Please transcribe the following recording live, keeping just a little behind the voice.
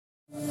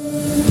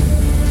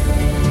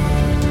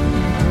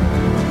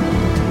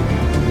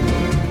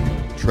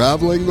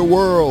traveling the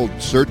world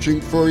searching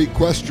for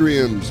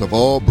equestrians of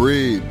all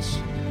breeds.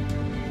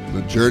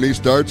 The journey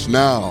starts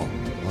now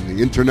on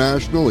the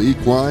International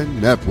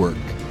Equine Network.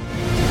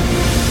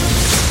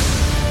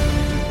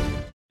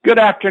 Good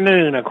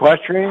afternoon,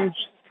 equestrians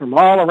from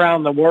all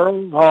around the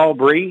world, all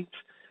breeds.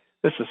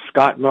 This is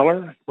Scott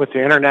Miller with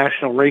the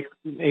International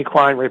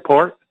Equine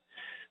Report,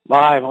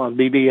 live on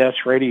BBS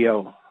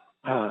Radio.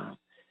 I'd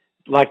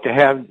like to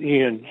have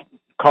you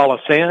call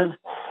us in.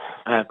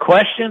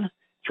 Question,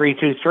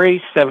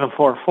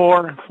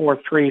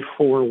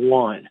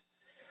 323-744-4341.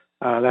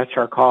 That's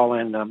our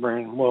call-in number,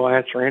 and we'll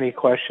answer any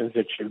questions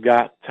that you've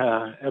got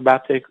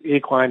about the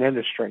equine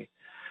industry.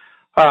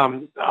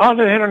 On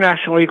the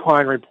International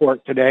Equine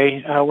Report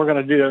today, we're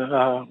going to do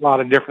a lot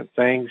of different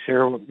things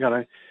here. We're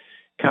going to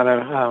kind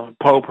of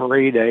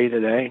potpourri day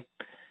today.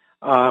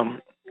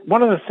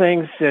 One of the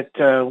things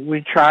that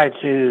we try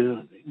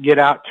to get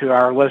out to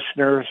our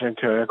listeners and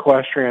to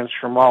equestrians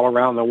from all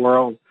around the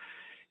world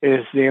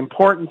is the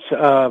importance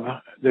of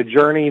the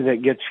journey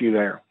that gets you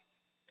there.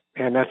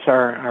 And that's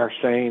our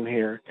saying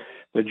here.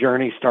 The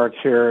journey starts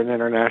here in the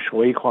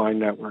International Equine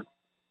Network.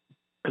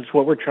 Because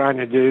what we're trying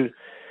to do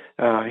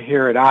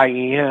here at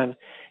IEN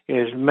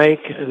is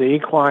make the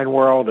equine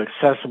world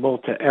accessible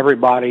to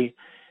everybody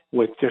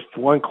with just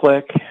one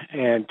click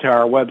and to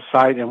our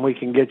website, and we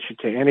can get you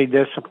to any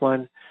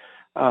discipline,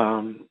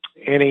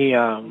 any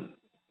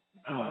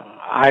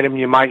item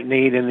you might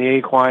need in the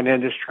equine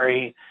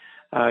industry,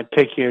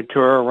 take you a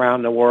tour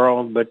around the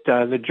world. But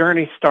the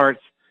journey starts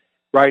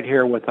right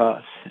here with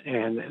us,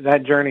 and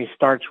that journey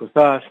starts with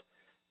us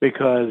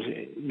because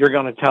you're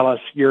going to tell us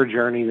your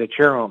journey that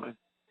you're on.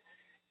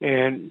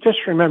 And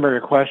just remember,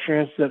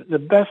 equestrians, the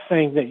best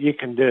thing that you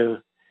can do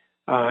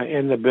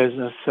in the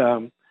business,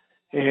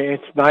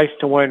 it's nice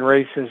to win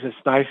races.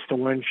 It's nice to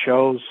win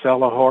shows,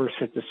 sell a horse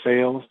at the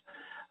sales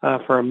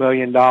for $1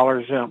 million.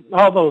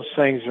 All those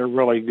things are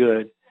really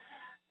good.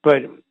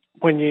 But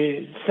when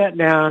you sit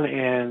down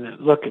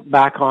and look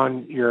back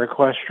on your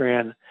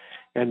equestrian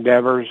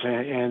endeavors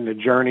and the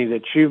journey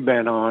that you've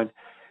been on,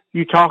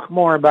 you talk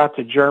more about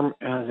the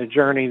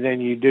journey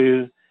than you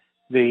do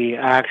the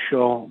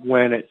actual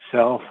win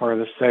itself or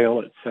the sale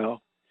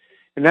itself.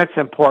 And that's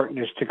important,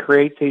 is to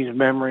create these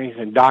memories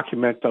and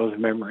document those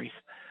memories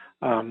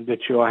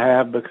that you'll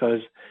have,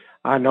 because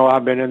I know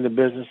I've been in the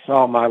business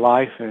all my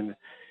life, and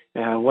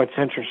what's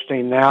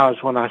interesting now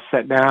is when I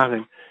sit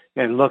down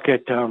and look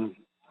at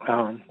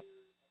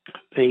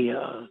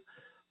the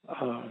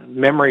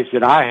memories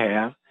that I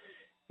have,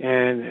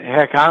 and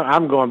heck,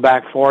 I'm going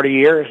back 40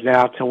 years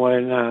now to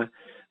when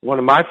one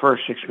of my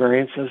first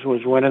experiences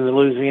was winning the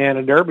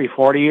Louisiana Derby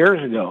 40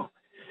 years ago.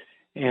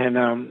 And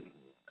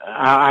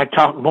I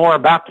talk more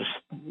about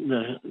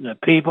the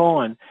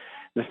people and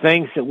the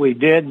things that we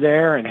did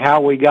there and how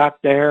we got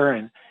there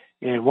and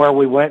where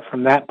we went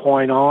from that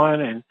point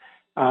on. And,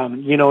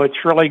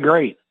 it's really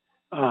great.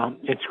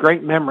 It's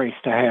great memories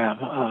to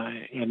have.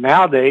 And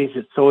nowadays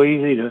it's so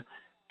easy to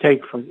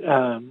take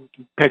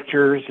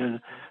pictures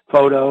and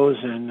photos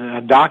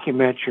and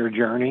document your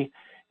journey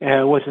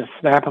with a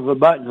snap of a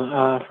button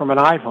from an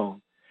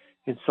iPhone.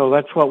 And so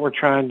that's what we're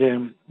trying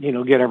to,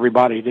 get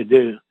everybody to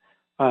do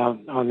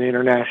on the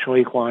International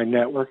Equine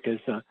Network, is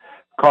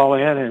call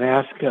in and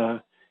ask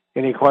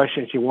any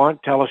questions you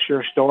want. Tell us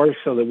your story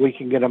so that we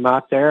can get them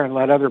out there and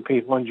let other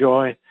people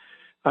enjoy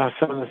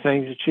some of the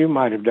things that you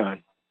might have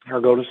done,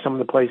 or go to some of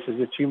the places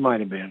that you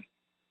might have been.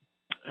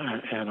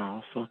 And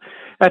also,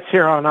 that's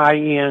here on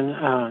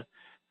IEN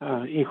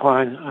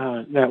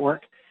Equine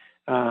Network.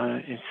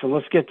 And so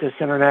let's get this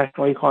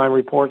International Equine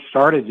Report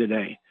started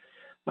today.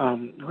 We're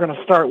going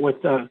to start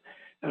with some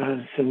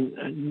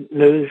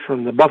news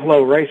from the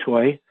Buffalo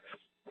Raceway.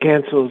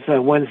 Cancels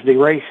Wednesday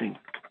racing.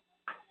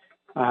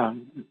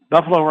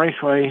 Buffalo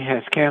Raceway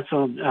has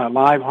canceled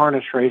live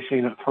harness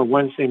racing for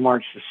Wednesday,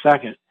 March the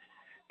 2nd,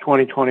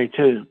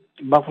 2022.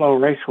 Buffalo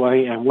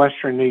Raceway and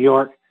Western New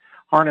York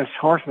Harness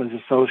Horsemen's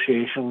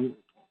Association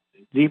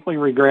deeply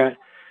regret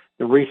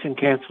the recent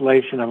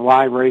cancellation of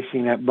live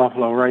racing at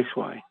Buffalo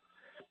Raceway.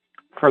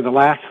 For the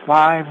last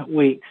 5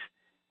 weeks,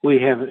 we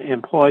have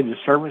employed the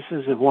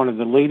services of one of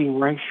the leading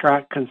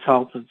racetrack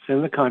consultants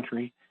in the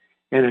country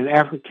in an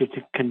effort to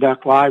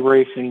conduct live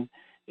racing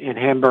in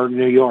Hamburg,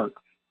 New York.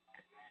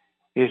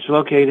 It is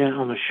located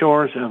on the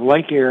shores of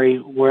Lake Erie,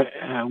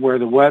 where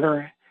the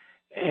weather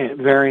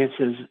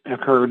variances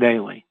occur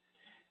daily.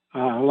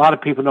 A lot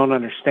of people don't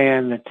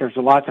understand that there's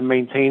a lot to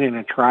maintain in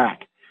a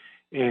track,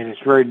 and it's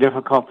very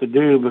difficult to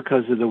do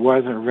because of the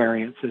weather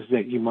variances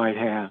that you might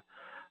have.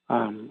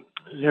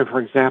 For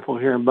example,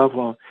 here in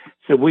Buffalo,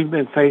 so we've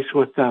been faced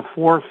with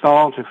 4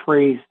 thaw to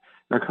freeze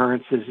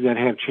occurrences that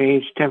have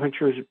changed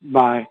temperatures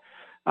by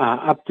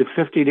up to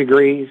 50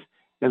 degrees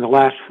in the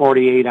last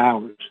 48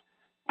 hours,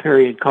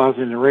 period,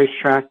 causing the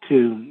racetrack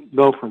to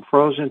go from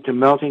frozen to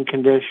melting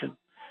condition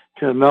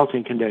to a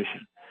melting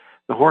condition.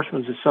 The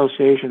Horsemen's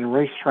Association and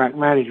Racetrack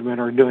Management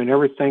are doing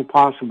everything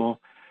possible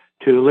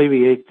to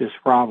alleviate this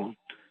problem,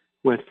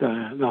 with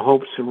the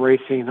hopes of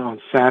racing on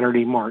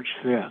Saturday, March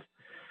 5th.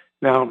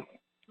 Now,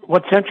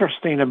 what's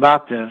interesting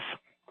about this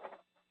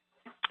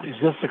is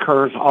this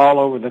occurs all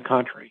over the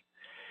country.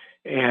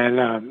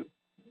 And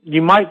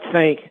you might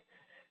think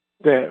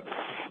that,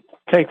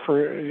 take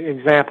for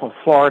example,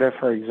 Florida,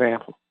 for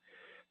example.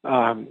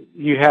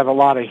 You have a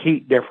lot of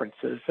heat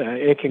differences.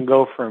 It can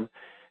go from,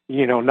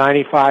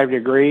 95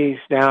 degrees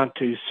down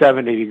to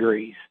 70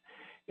 degrees.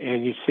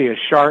 And you see a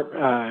sharp,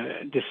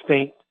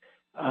 distinct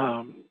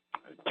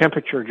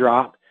temperature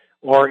drop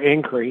or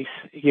increase,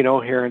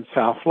 here in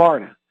South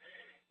Florida.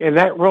 And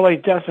that really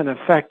doesn't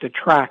affect the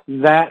track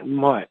that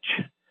much.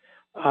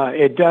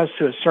 It does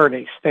to a certain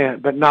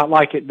extent, but not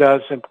like it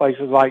does in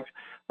places like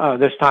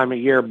this time of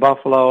year,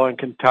 Buffalo and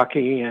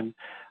Kentucky and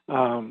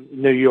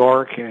New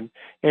York and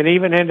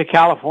even into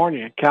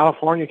California.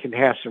 California can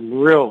have some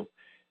real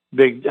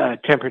big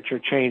temperature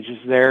changes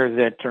there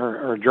that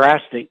are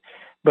drastic,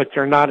 but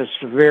they're not as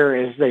severe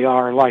as they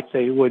are like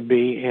they would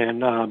be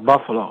in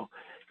Buffalo,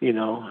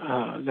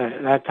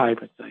 that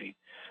type of thing.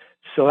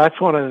 So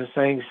that's one of the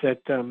things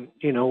that,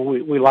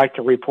 we like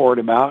to report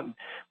about and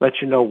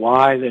let you know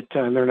why that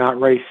they're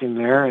not racing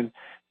there and,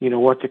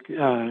 what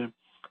the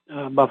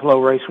Buffalo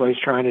Raceway is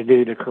trying to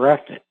do to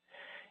correct it.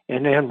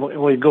 And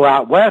then we go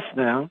out west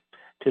now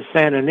to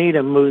Santa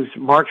Anita, moves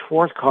March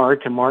 4th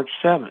card to March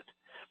 7th.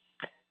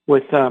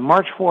 With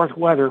March 4th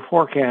weather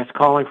forecast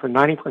calling for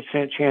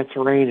 90% chance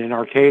of rain in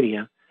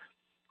Arcadia,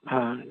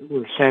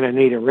 where Santa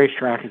Anita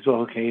Racetrack is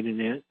located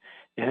in.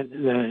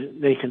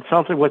 And they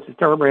consulted with the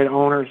thoroughbred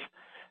owners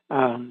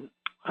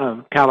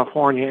of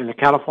California and the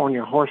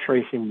California Horse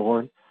Racing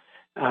Board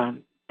to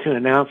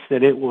announce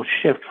that it will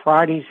shift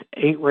Friday's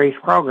 8-race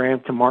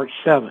program to March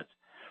 7th.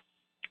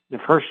 The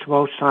first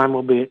most time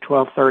will be at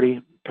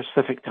 12:30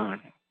 Pacific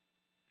time.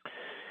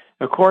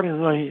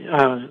 Accordingly,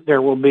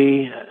 there will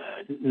be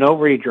no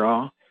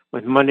redraw,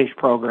 with Monday's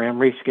program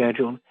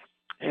rescheduled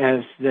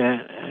as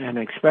an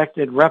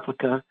expected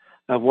replica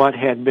of what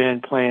had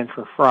been planned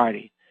for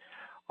Friday.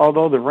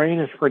 Although the rain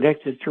is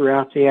predicted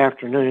throughout the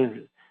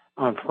afternoon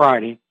on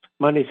Friday,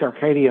 Monday's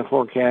Arcadia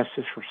forecast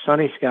is for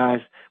sunny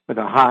skies with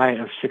a high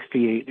of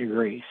 68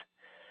 degrees.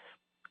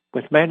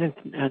 With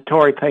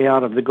mandatory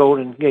payout of the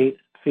Golden Gate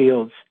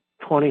Field's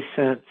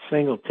 20-cent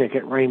single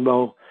ticket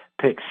Rainbow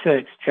Pick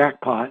 6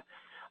 jackpot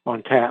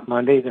on tap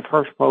Monday, the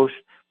first post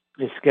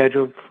is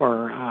scheduled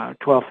for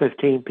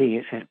 12:15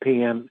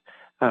 p.m.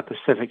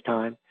 Pacific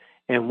time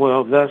and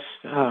will thus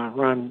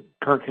run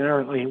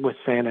concurrently with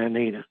Santa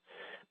Anita.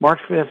 March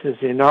 5th is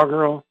the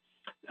inaugural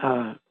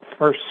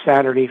first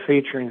Saturday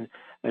featuring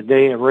a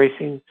day of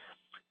racing,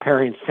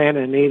 pairing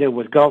Santa Anita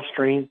with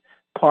Gulfstream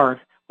Park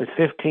with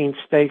 15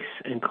 stakes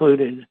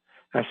included,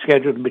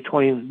 scheduled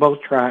between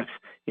both tracks,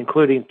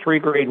 including 3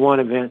 Grade 1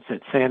 events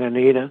at Santa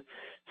Anita,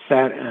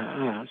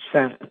 at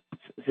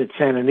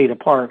Santa Anita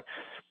Park.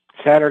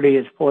 Saturday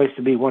is poised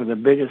to be one of the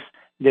biggest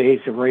days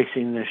of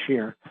racing this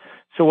year.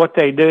 So what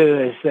they do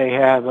is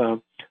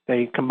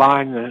they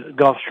combine the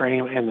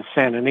Gulfstream and the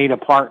Santa Anita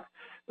Park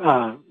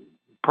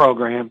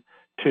program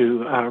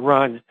to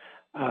run.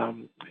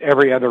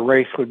 Every other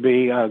race would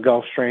be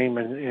Gulfstream,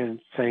 and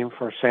same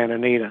for Santa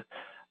Anita.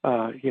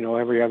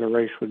 Every other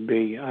race would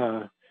be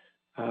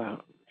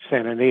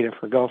Santa Anita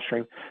for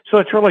Gulfstream. So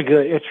it's really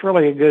good. It's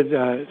really a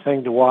good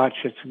thing to watch.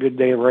 It's a good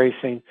day of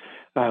racing.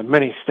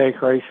 Many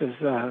stake races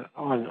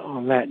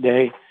on that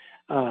day,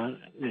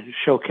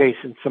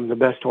 showcasing some of the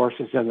best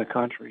horses in the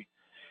country.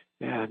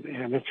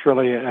 And it's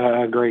really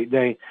a great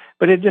day.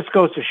 But it just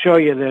goes to show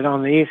you that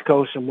on the East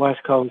Coast and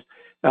West Coast,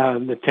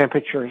 the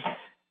temperatures,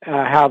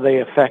 how they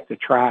affect the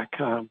track,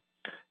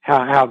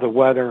 how the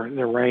weather,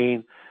 the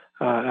rain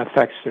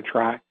affects the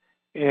track.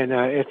 And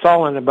it's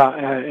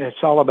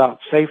all about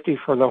safety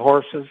for the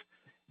horses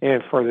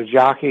and for the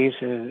jockeys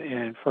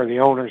and for the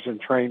owners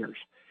and trainers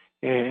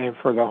and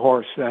for the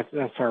horse.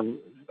 That's our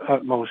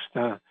utmost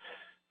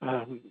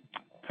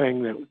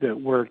thing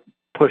that we're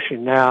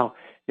pushing now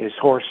is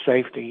horse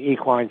safety,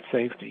 equine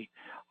safety,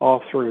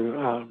 all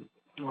through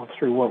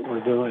what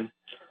we're doing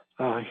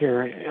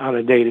here on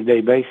a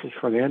day-to-day basis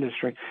for the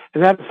industry.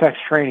 And that affects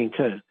training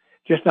too,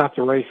 just not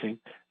the racing.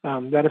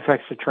 That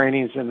affects the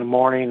trainings in the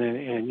morning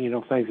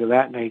and things of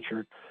that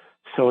nature.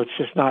 So it's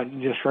just not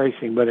just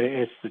racing, but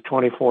it's the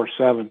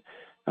 24/7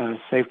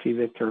 safety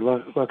that they're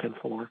looking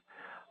for.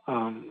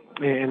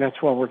 And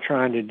that's what we're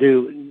trying to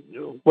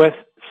do with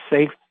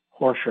safe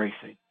horse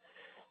racing,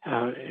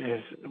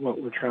 is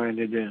what we're trying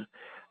to do.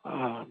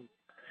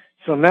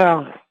 So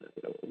now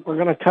we're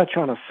going to touch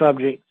on a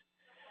subject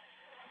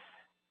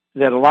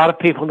that a lot of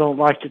people don't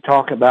like to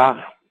talk about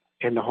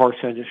in the horse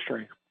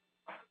industry.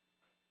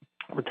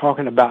 We're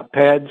talking about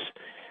PEDs.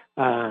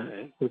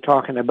 We're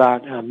talking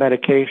about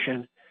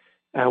medication.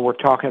 We're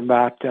talking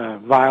about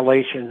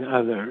violation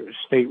of the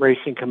state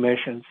racing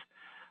commissions.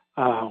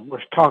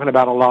 We're talking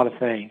about a lot of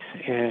things.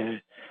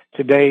 And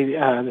today,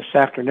 this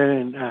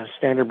afternoon,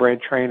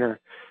 standardbred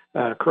trainer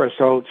Chris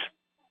Oates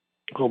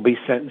will be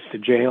sentenced to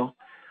jail.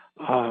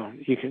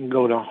 You can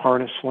go to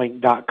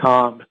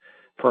harnesslink.com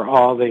for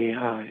all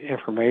the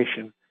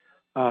information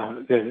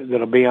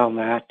that'll be on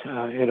that.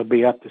 It'll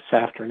be up this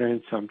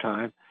afternoon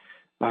sometime,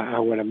 I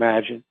would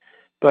imagine.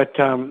 But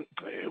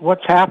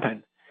what's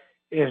happened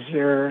is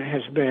there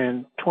has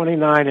been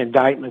 29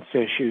 indictments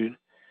issued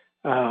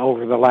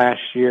over the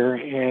last year,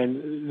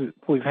 and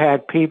we've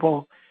had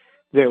people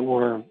that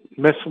were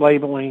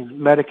mislabeling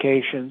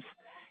medications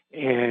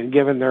and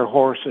giving their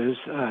horses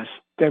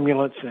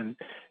stimulants and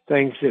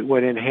things that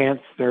would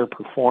enhance their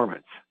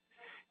performance,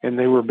 and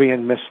they were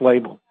being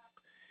mislabeled.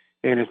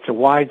 And it's a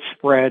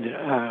widespread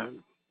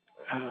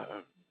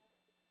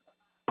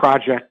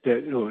project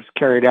that was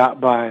carried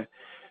out by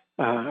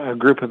a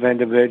group of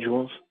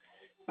individuals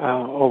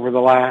over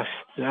the last,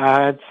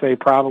 I'd say,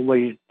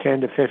 probably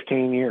 10 to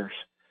 15 years,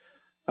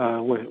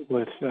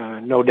 with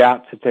no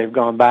doubt that they've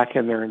gone back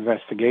in their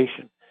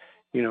investigation,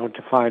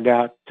 to find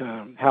out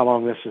how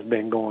long this has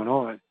been going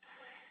on.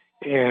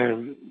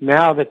 And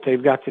now that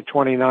they've got the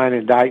 29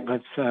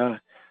 indictments, a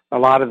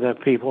lot of the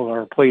people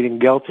are pleading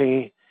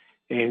guilty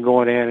and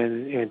going in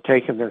and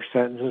taking their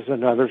sentences,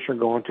 and others are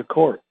going to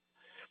court.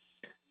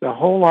 The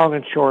whole long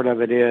and short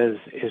of it is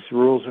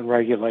rules and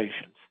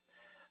regulations.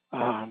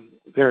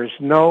 There's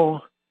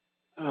no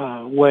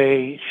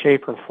way,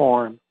 shape, or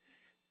form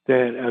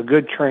that a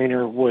good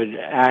trainer would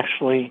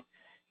actually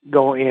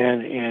go in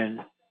and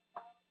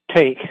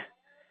take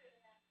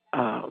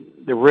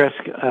the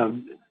risk of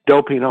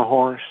doping a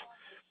horse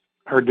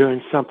or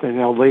doing something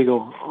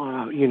illegal,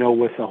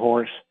 with the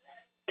horse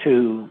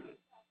to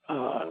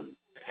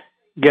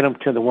get them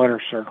to the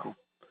winner's circle.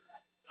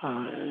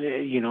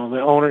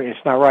 The owner,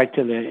 it's not right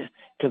to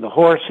the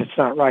horse. It's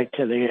not right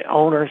to the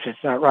owners.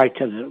 It's not right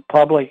to the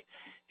public.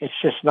 It's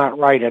just not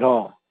right at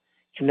all.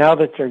 So now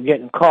that they're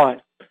getting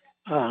caught,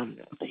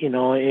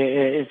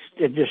 it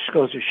just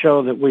goes to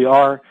show that we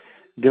are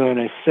doing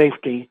a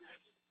safety,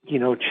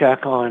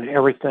 check on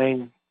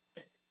everything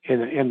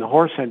in the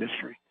horse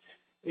industry.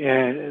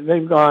 And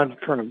they've gone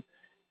from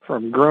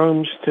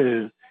grooms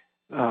to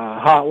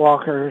hot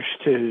walkers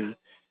to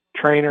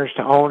trainers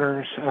to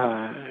owners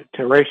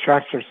to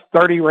racetracks. There's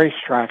 30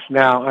 racetracks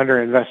now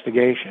under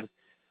investigation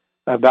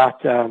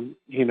about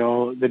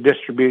the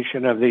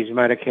distribution of these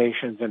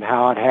medications and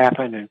how it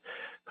happened and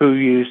who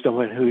used them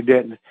and who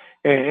didn't.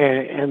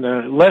 And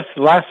the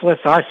last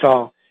list I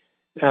saw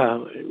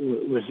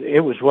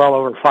was well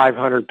over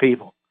 500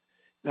 people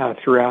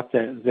throughout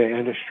the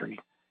industry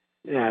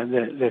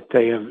that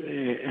they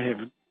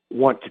have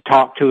want to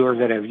talk to or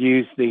that have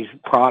used these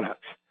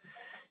products.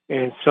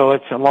 And so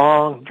it's a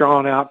long,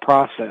 drawn-out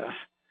process,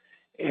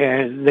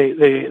 and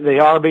they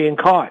are being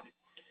caught.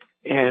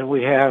 And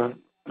we have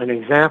an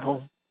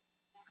example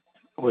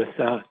with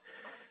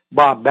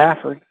Bob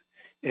Baffert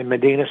in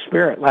Medina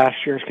Spirit.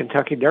 Last year's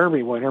Kentucky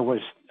Derby winner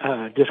was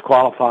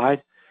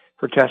disqualified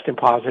for testing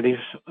positive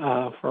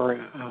for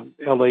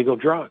illegal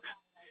drugs.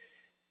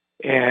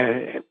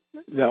 And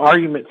the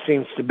argument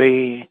seems to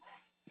be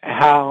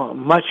how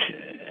much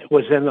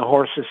was in the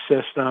horse's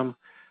system,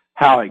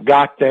 how it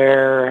got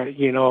there.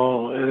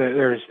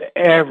 There's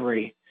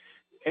every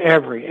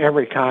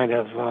kind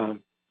of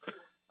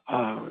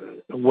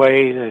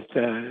way that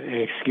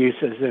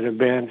excuses that have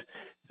been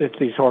that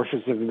these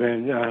horses have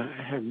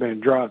been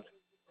drugged.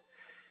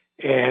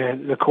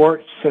 And the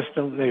court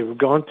system, they've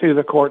gone through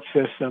the court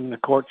system. The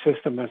court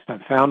system has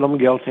found them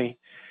guilty,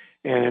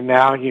 and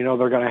now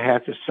they're going to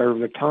have to serve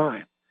the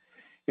time.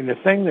 And the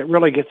thing that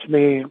really gets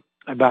me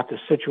about the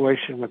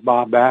situation with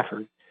Bob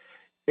Baffert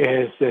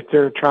is that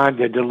they're trying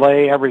to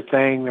delay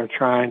everything. They're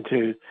trying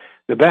to,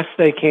 the best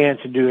they can,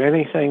 to do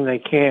anything they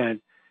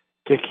can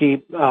to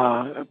keep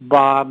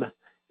Bob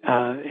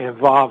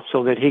involved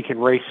so that he can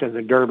race in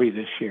the Derby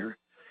this year.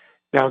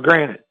 Now,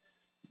 granted,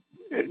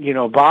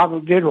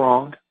 Bob did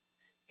wrong.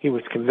 He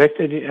was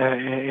convicted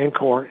in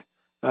court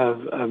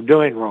of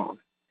doing wrong.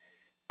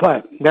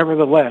 But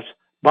nevertheless,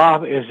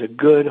 Bob is a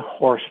good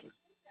horseman.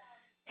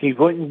 He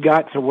wouldn't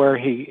got to where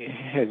he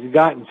has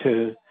gotten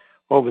to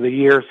over the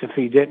years if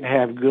he didn't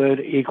have good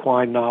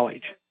equine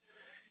knowledge.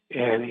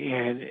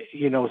 And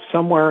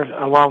somewhere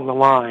along the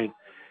line,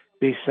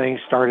 these things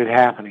started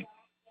happening.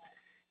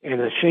 And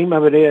the shame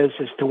of it is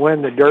to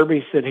win the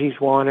derbies that he's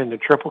won and the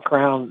Triple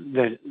Crown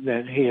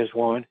that he has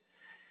won,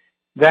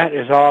 that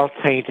is all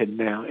tainted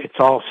now. It's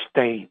all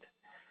stained.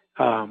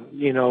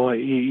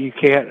 You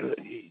can't,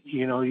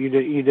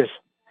 you just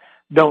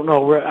don't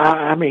know.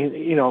 I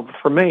mean,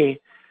 for me,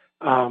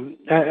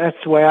 that's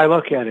the way I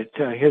look at it.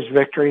 His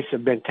victories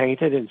have been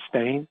tainted and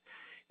stained,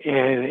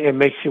 and it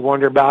makes you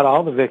wonder about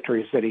all the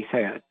victories that he's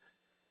had.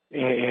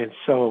 And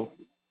so,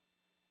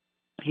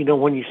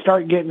 when you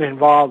start getting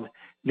involved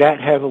that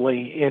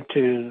heavily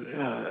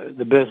into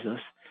the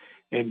business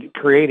and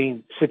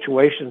creating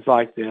situations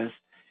like this,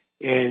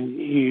 and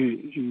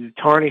you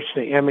tarnish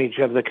the image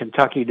of the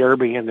Kentucky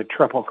Derby and the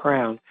Triple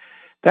Crown,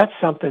 that's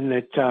something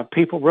that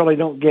people really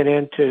don't get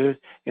into,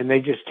 and they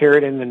just hear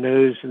it in the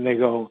news and they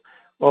go,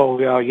 "Oh,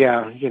 well,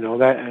 yeah,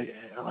 that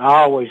I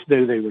always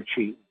knew they were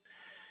cheating."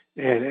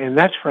 And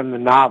that's from the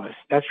novice.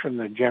 That's from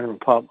the general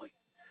public.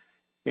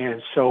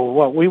 And so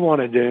what we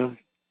want to do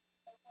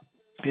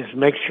is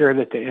make sure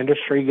that the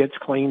industry gets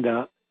cleaned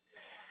up,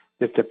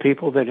 that the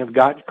people that have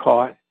got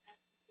caught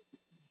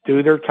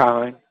do their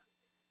time,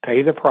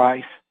 pay the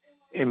price,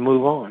 and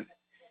move on.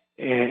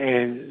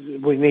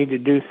 and we need to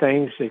do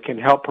things that can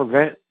help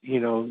prevent,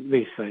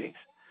 these things.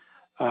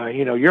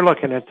 You're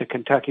looking at the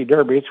Kentucky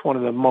Derby. It's one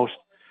of the most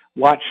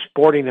watched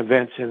sporting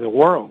events in the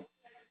world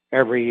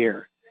every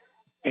year.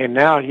 And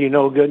now you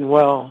know good and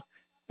well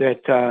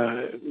that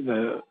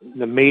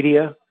the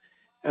media,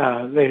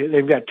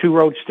 they've got two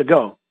roads to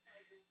go.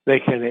 They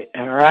can,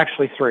 or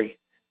actually three.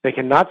 They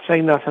cannot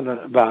say nothing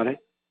about it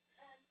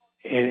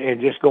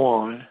and just go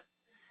on.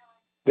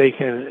 They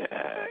can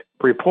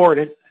report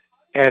it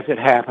as it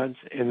happens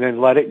and then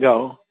let it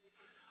go.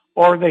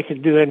 Or they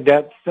can do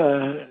in-depth,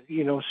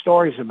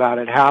 stories about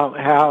it,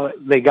 how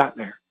they got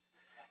there,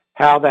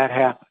 how that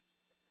happened.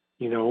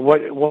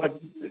 What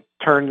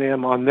turned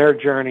them on their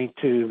journey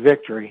to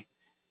victory,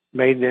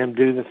 made them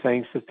do the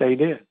things that they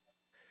did.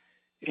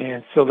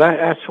 And so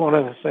that's one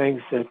of the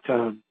things that,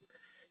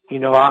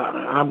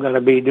 I'm going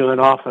to be doing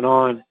off and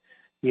on,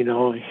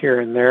 here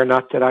and there.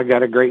 Not that I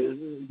got a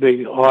great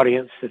big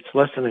audience that's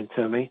listening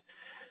to me,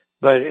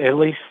 but at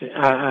least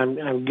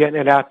I'm getting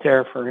it out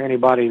there for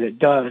anybody that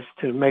does,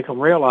 to make them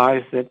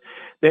realize that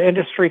the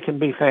industry can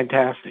be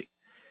fantastic.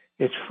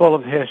 It's full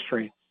of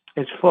history.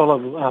 It's full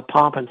of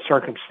pomp and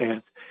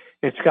circumstance.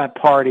 It's got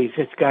parties.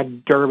 It's got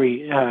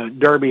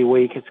Derby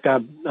week. It's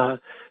got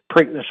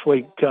Preakness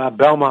week,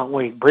 Belmont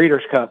week,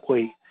 Breeders' Cup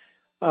week,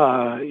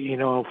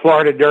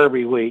 Florida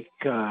Derby week,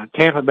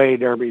 Tampa Bay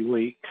Derby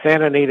week,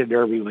 Santa Anita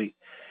Derby week.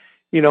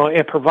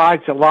 It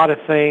provides a lot of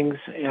things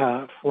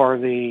for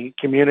the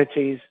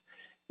communities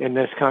in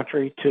this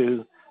country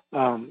to,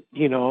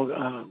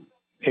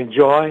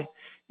 enjoy,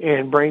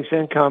 and brings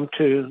income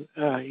to,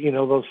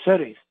 those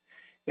cities.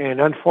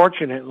 And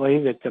unfortunately,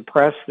 that the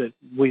press that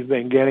we've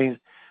been getting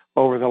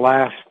over the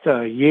last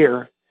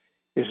year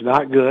is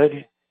not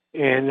good,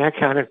 and that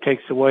kind of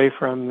takes away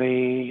from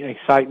the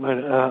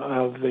excitement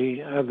of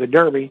the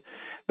Derby.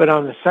 But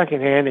on the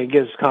second hand, it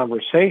gives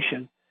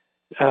conversation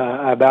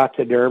about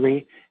the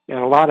Derby, and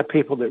a lot of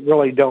people that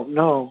really don't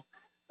know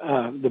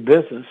the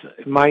business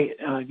might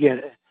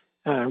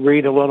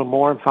read a little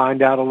more and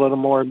find out a little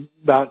more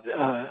about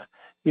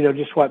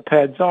just what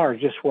PEDs are,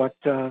 just what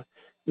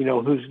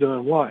who's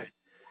doing what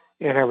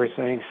and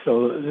everything.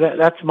 So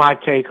that's my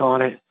take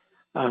on it.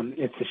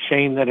 It's a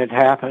shame that it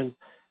happened.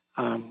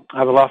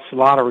 I've lost a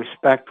lot of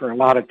respect for a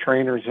lot of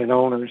trainers and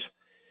owners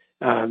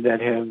that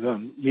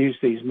have used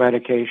these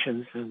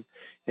medications, and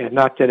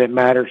not that it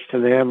matters to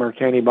them or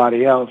to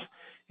anybody else.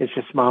 It's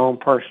just my own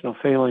personal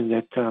feeling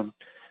that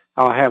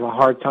I'll have a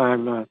hard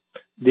time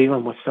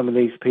dealing with some of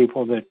these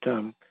people that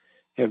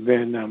have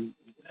been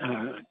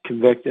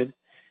convicted,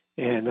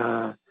 and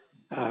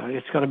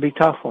it's going to be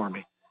tough for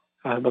me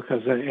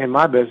because in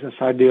my business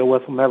I deal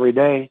with them every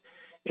day,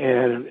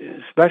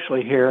 and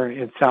especially here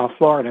in South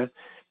Florida,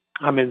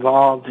 I'm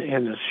involved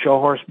in the show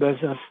horse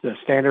business, the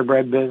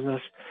standardbred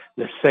business,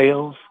 the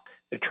sales,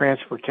 the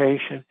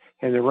transportation,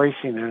 and the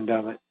racing end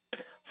of it.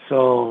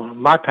 So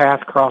my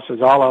path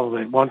crosses all of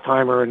them at one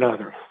time or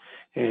another.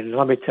 And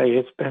let me tell you,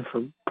 it's been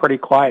for pretty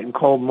quiet and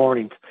cold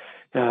mornings,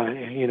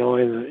 in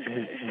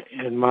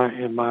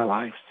my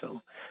life.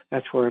 So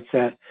that's where it's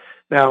at.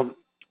 Now,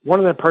 one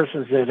of the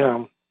persons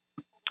that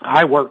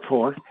I work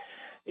for,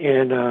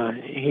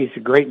 and he's a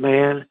great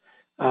man.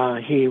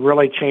 He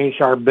really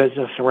changed our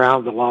business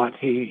around a lot.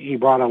 He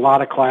brought a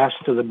lot of class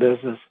to the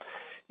business,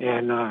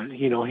 and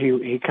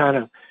he kind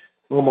of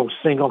almost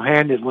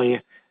single-handedly,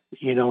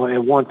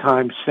 at one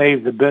time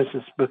saved the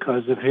business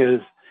because of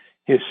his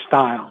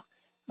style.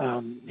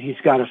 He's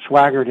got a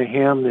swagger to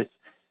him that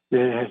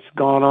has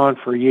gone on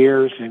for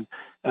years, and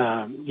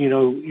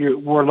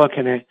we're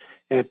looking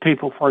at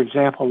people, for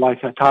example,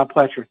 like a Todd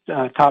Pletcher,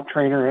 top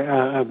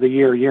trainer of the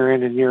year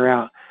in and year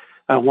out.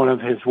 One of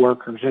his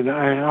workers, and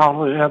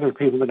all the other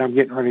people that I'm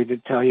getting ready to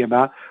tell you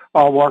about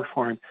all work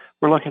for him.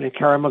 We're looking at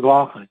Kerry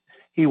McLaughlin.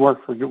 He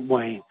worked for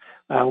Wayne.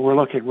 We're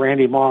looking at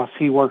Randy Moss.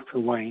 He worked for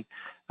Wayne.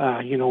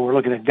 We're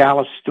looking at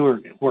Dallas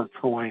Stewart, worked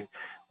for Wayne.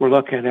 We're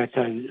looking at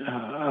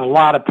a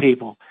lot of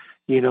people,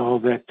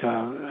 that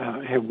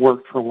have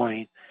worked for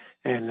Wayne.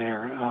 And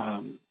they're,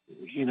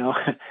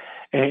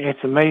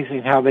 it's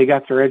amazing how they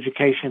got their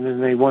education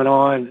and they went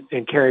on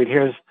and carried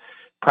his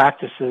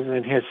practices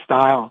and his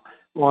style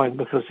on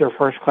because they're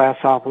first-class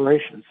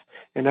operations.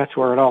 And that's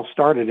where it all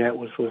started at,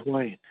 was with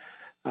Wayne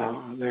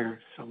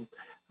there. So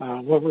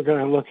what we're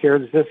going to look here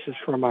is this is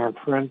from our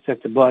friends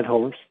at the Blood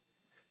Horse.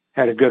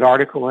 Had a good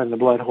article in the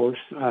Blood Horse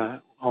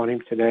on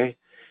him today.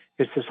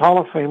 It says, Hall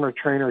of Famer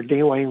trainer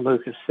D. Wayne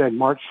Lucas said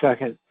March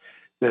 2nd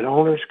that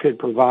owners could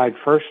provide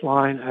first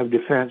line of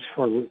defense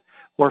for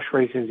horse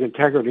racing's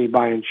integrity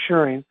by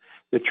ensuring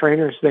the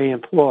trainers they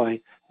employ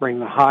bring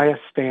the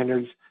highest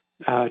standards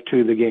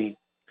to the game.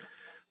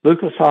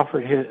 Lucas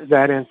offered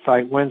that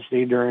insight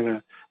Wednesday during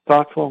a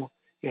thoughtful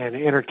and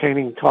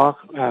entertaining talk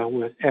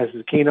as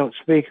the keynote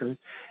speaker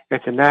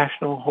at the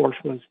National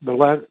Horsemen's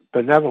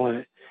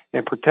Benevolent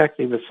and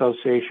Protective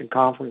Association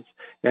Conference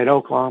at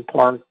Oaklawn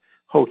Park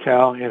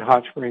Hotel in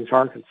Hot Springs,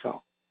 Arkansas.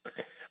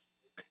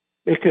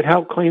 It could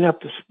help clean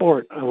up the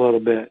sport a little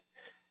bit.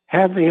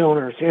 Have the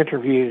owners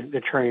interview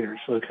the trainers,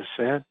 Lucas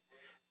said.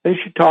 They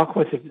should talk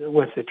with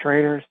the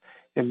trainers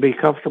and be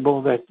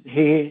comfortable that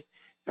he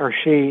or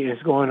she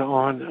is going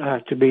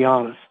on to be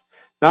honest,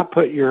 not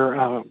put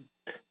you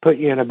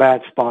in a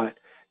bad spot.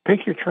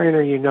 Pick your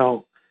trainer you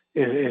know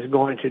is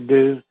going to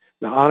do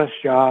the honest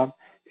job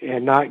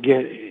and not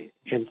get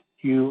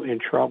you in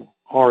trouble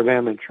or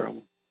them in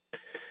trouble.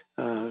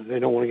 They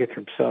don't want to get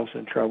themselves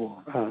in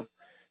trouble,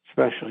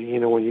 especially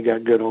when you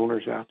got good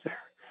owners out there.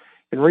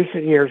 In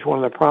recent years,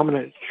 one of the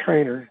prominent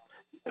trainers,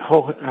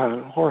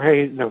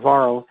 Jorge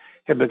Navarro,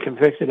 had been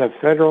convicted of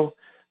federal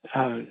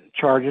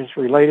charges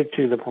related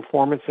to the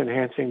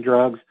performance-enhancing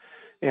drugs,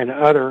 and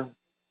another,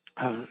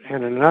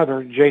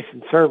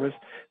 Jason Service,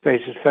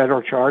 faces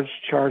federal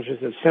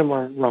charges of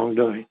similar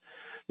wrongdoing.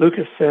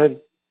 Lucas said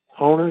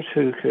owners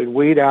who could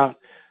weed out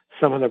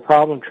some of the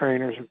problem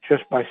trainers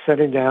just by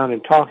sitting down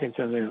and talking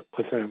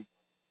with them,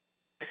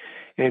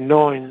 and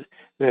knowing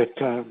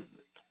that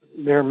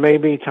there may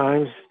be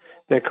times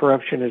that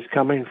corruption is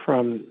coming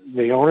from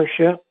the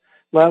ownership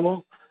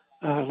level.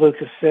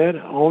 Lucas said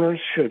owners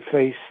should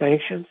face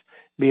sanctions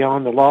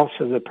beyond the loss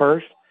of the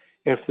purse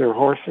if their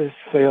horses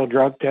fail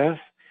drug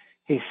tests.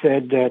 He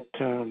said that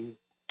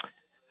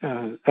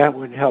that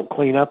would help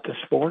clean up the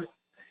sport,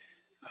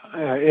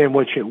 in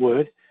which it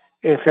would.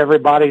 If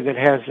everybody that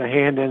has a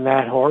hand in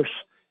that horse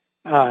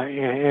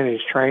in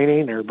his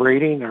training or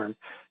breeding or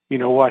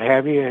what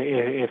have you,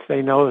 if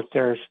they know that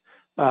there's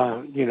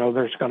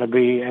there's going to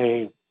be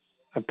a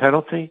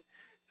penalty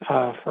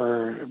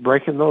for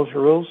breaking those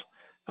rules,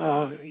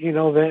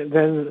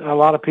 then a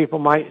lot of people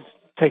might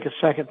take a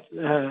second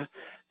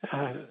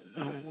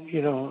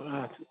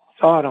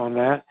thought on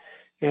that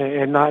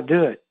and not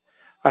do it.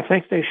 I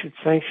think they should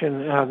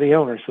sanction the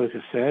owners,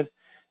 Lucas said.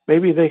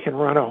 Maybe they can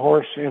run a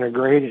horse in a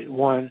grade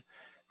 1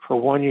 for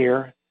 1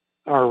 year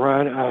or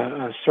run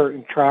a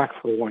certain track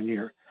for 1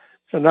 year.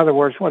 So in other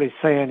words, what he's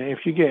saying,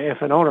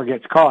 if an owner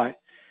gets caught,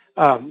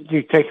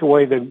 you take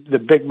away the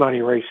big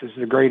money races,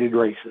 the graded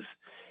races.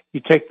 You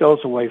take those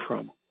away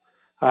from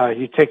them.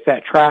 You take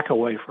that track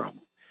away from them.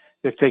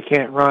 If they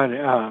can't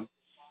run,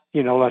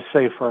 let's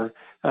say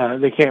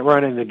they can't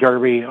run in the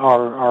Derby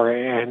or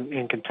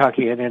in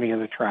Kentucky at any of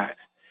the tracks.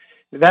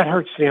 That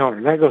hurts the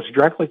owner. That goes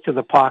directly to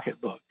the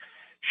pocketbook.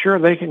 Sure,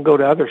 they can go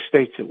to other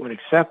states that would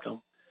accept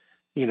them,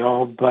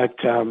 but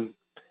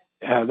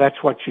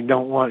that's what you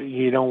don't want.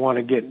 You don't want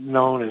to get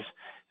known as,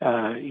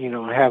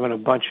 having a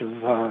bunch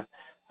of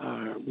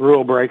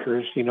rule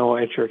breakers,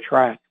 at your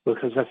track,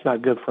 because that's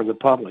not good for the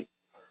public.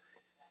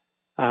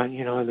 I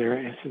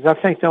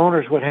think the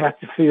owners would have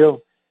to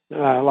feel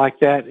like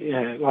that,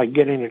 like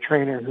getting a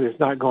trainer who is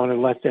not going to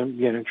let them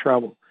get in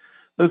trouble.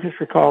 Lucas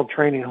recalled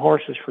training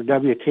horses for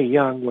W.T.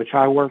 Young, which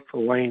I worked for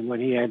Wayne when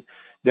he had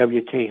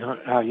W.T.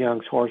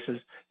 Young's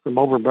horses from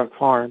Overbrook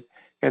Farm,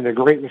 and the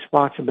great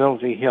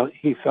responsibility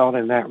he felt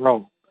in that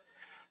role.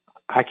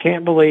 I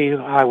can't believe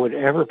I would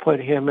ever put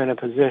him in a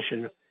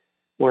position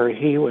where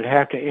he would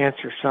have to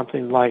answer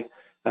something like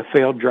a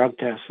failed drug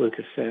test,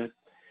 Lucas said.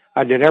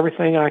 I did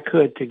everything I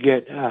could to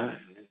get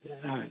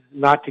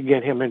not to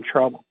get him in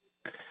trouble.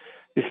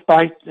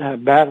 Despite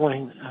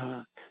battling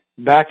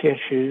back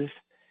issues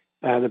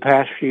the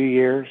past few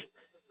years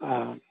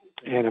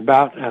and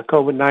about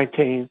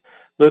COVID-19,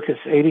 Lucas,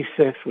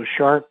 86, was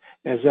sharp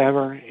as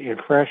ever and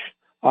fresh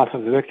off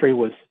of a victory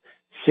with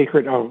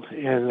Secret Oath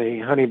in the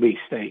Honeybee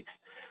Stakes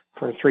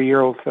for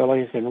 3-year-old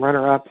fillies, and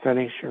runner-up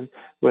finisher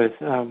with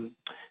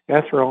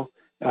Ethereal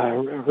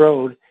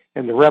Road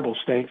in the Rebel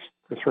Stakes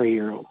for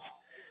 3-year-olds.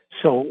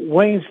 So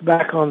Wayne's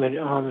back on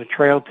the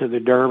trail to the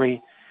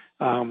Derby.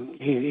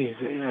 He's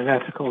an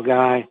ethical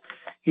guy.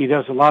 He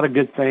does a lot of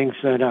good things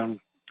that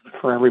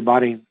for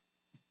everybody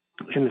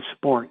in the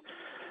sport.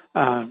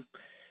 In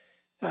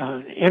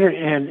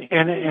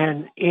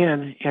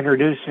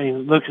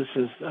introducing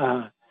Lucas's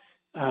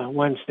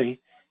Wednesday,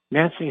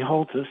 Nancy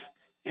Holtis,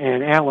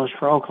 an analyst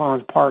for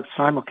Oakland Park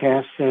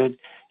simulcast, said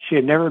she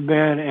had never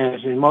been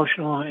as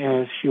emotional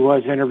as she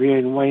was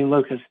interviewing Wayne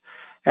Lucas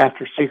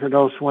after Secret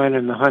Oath's win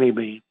in the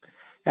Honeybee.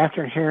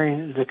 After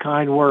hearing the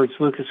kind words,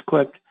 Lucas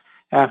quipped,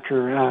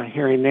 after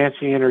hearing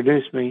Nancy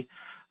introduce me,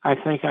 I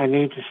think I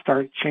need to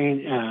start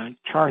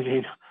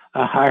charging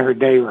a higher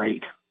day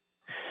rate.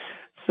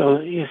 So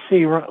you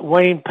see,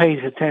 Wayne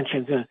pays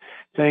attention to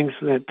things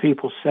that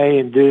people say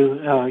and do,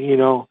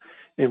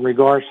 in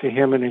regards to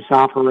him and his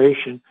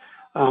operation.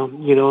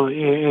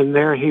 And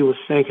there he was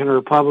thanking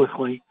her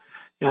publicly,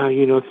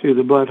 through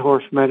the Blood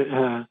Horse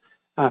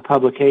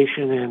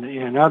publication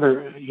and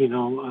other,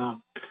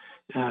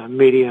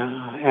 media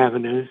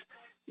avenues.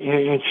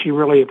 And she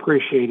really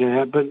appreciated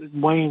that. But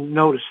Wayne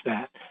noticed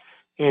that.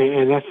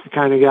 And that's the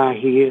kind of guy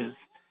he is.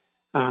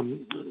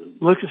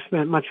 Lucas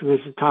spent much of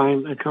his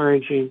time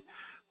encouraging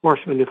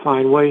horsemen to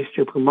find ways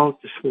to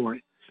promote the sport,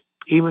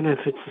 even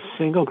if it's a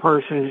single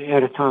person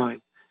at a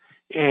time.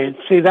 And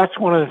see, that's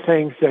one of the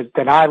things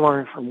that I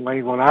learned from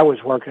Wayne when I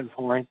was working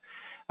for him.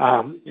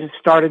 It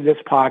started this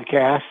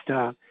podcast,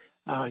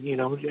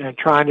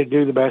 trying to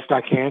do the best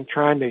I can,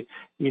 trying to,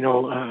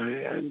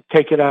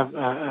 take it up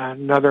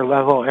another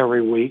level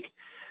every week.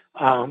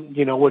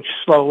 which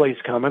slowly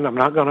is coming. I'm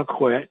not going to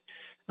quit.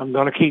 I'm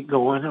going to keep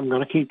going. I'm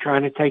going to keep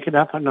trying to take it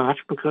up a notch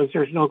because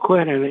there's no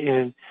quit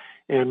in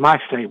my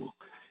stable.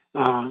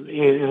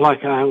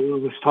 Like I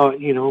was taught,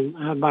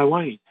 by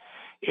Wayne.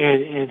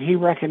 And he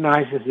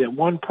recognizes that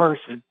one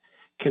person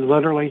can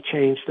literally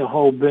change the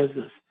whole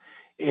business.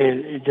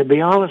 And to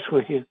be honest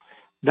with you,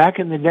 back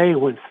in the day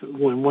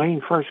when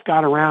Wayne first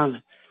got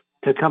around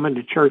to coming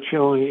to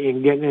Churchill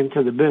and getting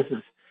into the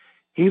business,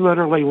 he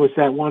literally was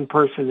that one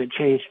person that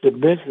changed the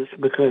business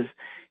because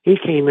he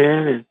came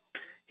in and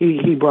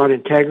he brought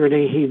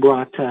integrity. He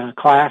brought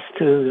class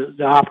to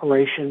the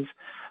operations.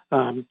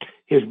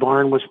 His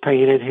barn was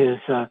painted. His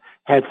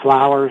had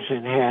flowers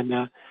and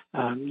had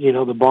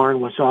the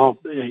barn was all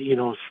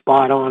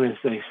spot on, as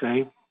they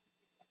say.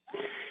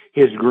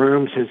 His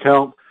grooms, his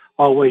help,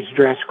 always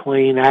dressed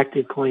clean,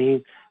 acted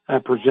clean,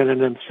 presented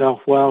himself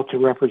well to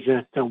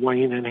represent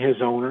Wayne and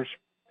his owners.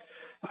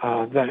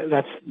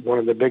 That's one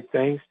of the big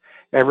things.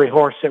 Every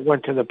horse that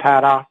went to the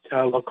paddock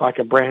looked like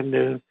a brand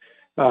new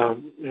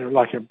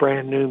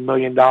 $1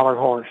 million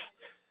horse.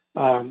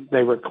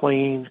 They were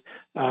clean,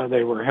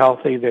 they were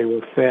healthy, they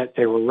were fit,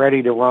 they were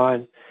ready to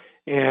run.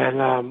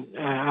 And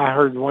I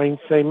heard Wayne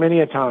say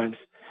many a times,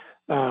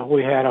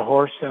 we had a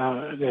horse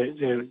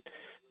that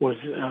was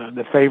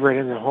the favorite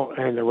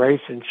in the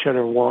race and should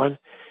have won,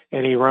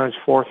 and he runs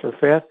fourth or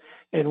fifth.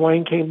 And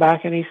Wayne came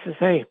back and he says,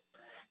 "Hey,"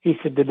 he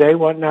said, "today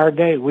wasn't our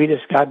day. We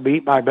just got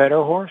beat by better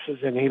horses,"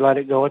 and he let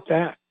it go at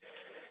that.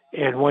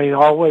 And Wayne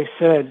always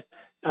said,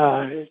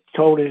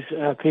 told his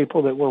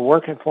people that were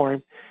working for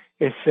him,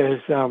 it says,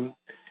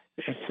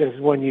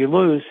 when you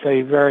lose,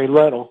 say very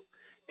little,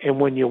 and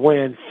when you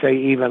win, say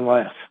even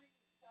less.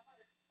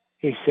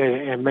 He said,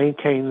 and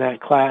maintain that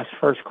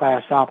first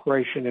class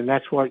operation, and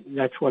that's what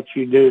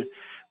you do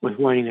with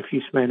Wayne if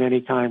you spend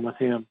any time with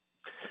him,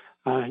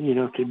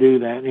 to do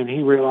that. And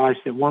he realized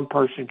that one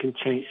person can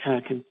change,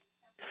 can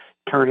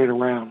turn it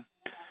around.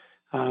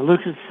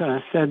 Lucas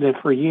said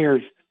that for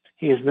years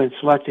he has been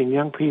selecting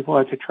young people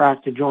at the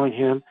track to join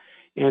him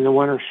in the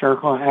winner's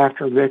circle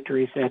after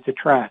victories at the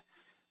track.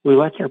 We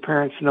let their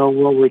parents know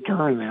we'll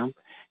return them,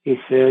 he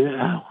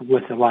said,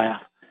 with a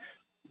laugh.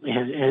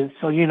 And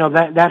so,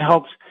 that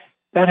helps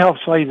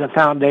lay the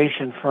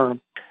foundation for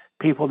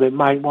people that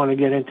might want to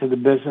get into the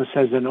business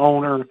as an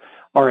owner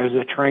or as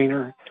a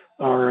trainer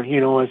or,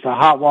 as a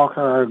hot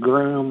walker or a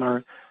groom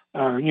or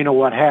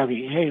what have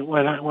you. Hey,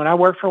 when I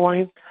worked for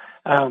Wayne,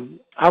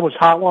 I was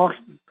hot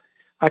walking.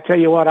 I tell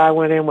you what, I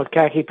went in with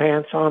khaki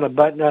pants on, a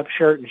button-up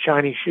shirt, and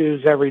shiny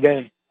shoes every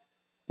day.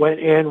 Went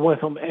in with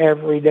them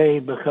every day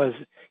because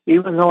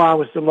even though I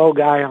was the low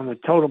guy on the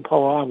totem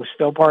pole, I was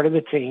still part of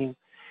the team,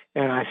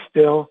 and I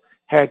still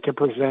had to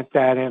present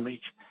that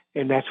image.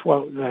 And that's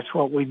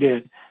what we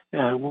did.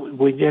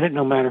 We did it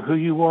no matter who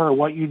you were or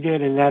what you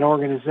did in that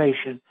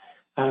organization.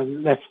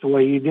 That's the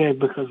way you did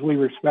because we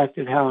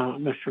respected how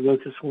Mr.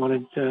 Lucas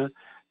wanted to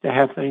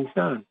have things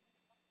done.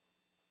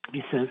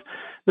 He says,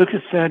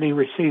 Lucas said he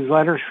receives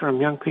letters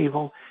from young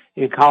people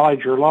in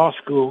college or law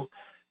school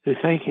who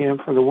thank him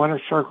for the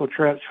winner's circle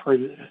trips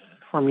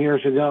from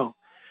years ago.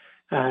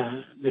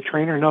 The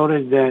trainer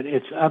noted that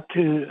it's up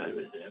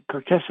to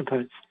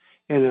participants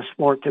in the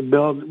sport to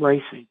build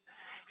racing.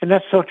 And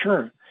that's so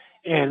true.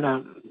 And,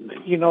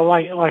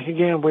 like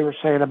again, we were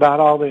saying about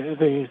all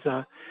these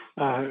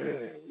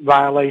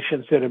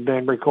violations that have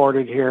been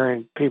recorded here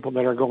and people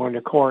that are going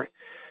to court.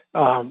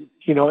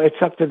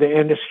 It's up to the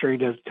industry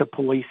to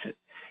police it.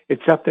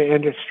 It's up to the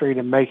industry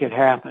to make it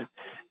happen.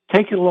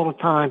 Take a little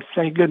time,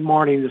 say good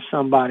morning to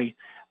somebody,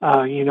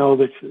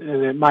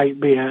 that might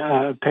be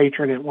a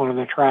patron at one of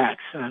the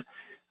tracks.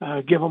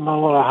 Give them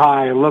a little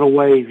hi, a little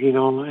wave,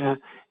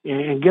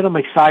 and get them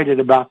excited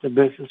about the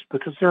business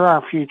because they're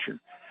our future.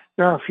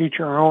 They're our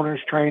future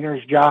owners,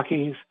 trainers,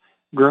 jockeys,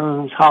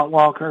 grooms, hot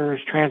walkers,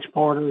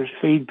 transporters,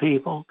 feed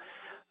people.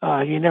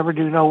 You never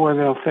do know where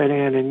they'll fit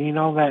in, and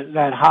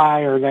that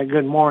hi or that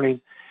good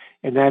morning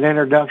and that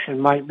introduction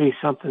might be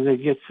something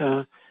that gets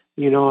a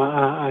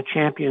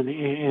champion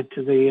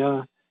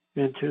into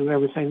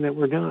everything that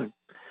we're doing.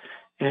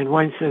 And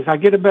Wayne says, I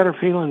get a better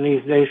feeling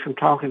these days from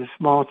talking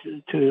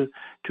to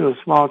a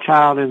small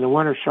child in the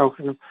winner's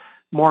circle,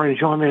 more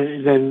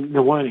enjoyment than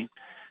the winning.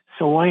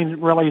 So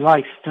Wayne really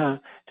likes to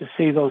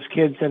see those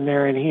kids in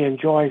there, and he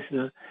enjoys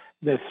the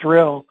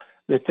thrill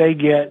that they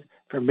get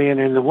from being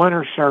in the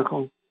winner's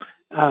circle,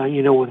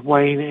 with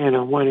Wayne and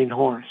a winning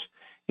horse.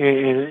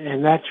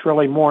 And that's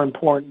really more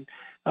important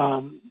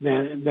than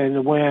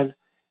the win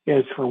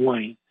is for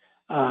Wayne.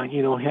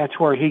 That's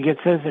where he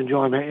gets his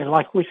enjoyment. And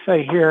like we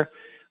say here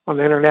on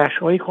the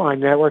International Equine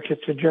Network,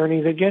 it's a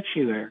journey that gets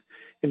you there.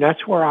 And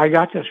that's where I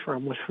got this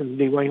was from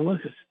D. Wayne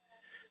Lucas.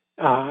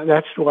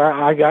 That's where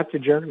I got the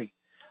journey.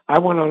 I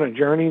went on a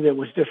journey that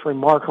was just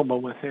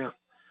remarkable with him.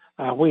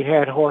 We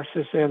had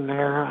horses in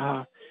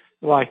there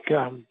like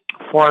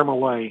Farm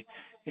Away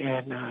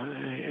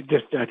and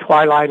just a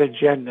Twilight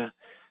Agenda.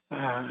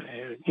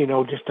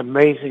 Just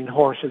amazing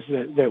horses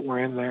that were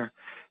in there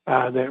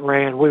that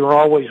ran. We were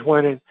always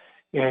winning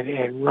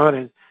and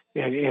running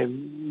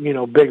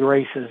and big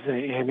races,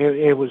 and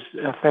it was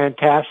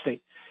fantastic,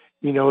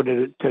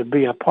 to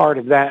be a part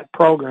of that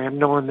program,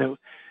 knowing that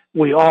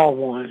we all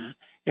won.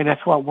 And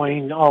that's what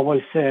Wayne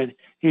always said.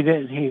 He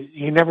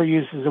never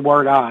uses the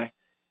word I.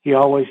 He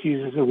always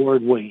uses the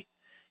word we,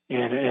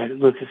 and at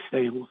Lucas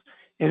Stables.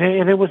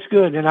 And it was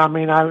good. And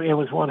it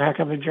was one heck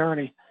of a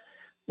journey.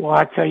 Well,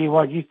 I tell you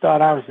what, you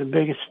thought I was the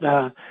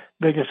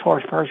biggest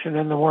horse person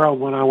in the world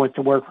when I went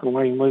to work for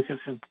Wayne Lucas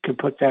and could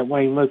put that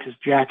Wayne Lucas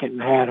jacket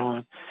and hat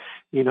on.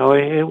 It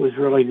was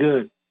really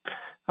good.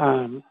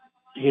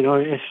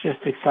 It's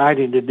just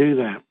exciting to do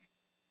that.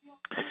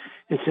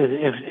 It says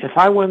if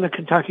I win the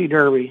Kentucky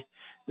Derby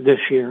this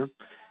year,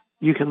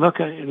 you can look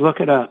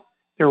it up.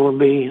 There will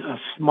be a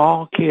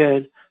small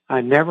kid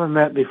I never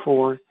met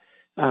before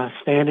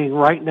standing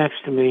right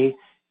next to me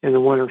in the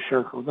winner's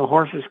circle. The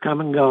horses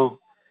come and go.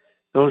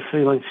 Those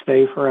feelings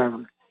stay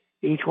forever.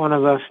 Each one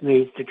of us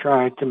needs to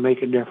try to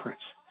make a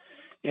difference.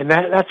 And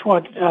that's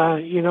what,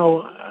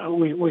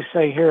 we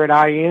say here at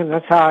IEN.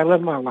 That's how I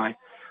live my life.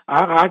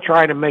 I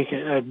try to make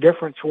a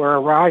difference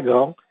wherever I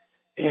go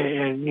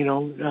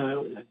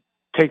and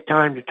take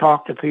time to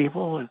talk to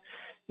people. And,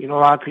 a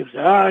lot of people say,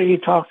 oh, you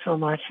talk so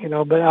much,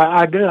 but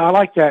I do. I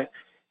like that.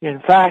 In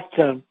fact,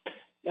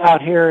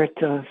 out here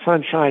at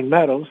Sunshine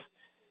Meadows,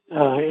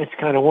 it's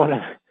kind of one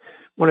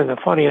of the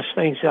funniest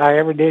things that I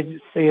ever did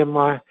see in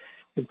my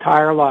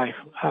entire life.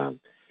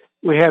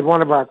 We had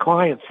one of our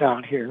clients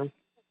out here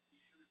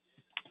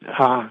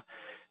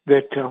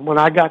that when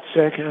I got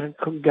sick and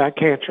got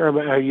cancer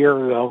about a year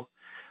ago,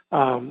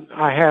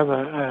 I have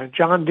a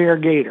John Deere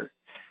Gator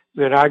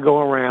that I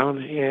go around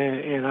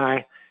and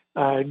I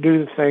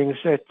do the things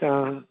that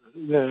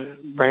the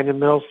Brandon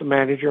Mills, the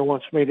manager,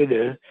 wants me to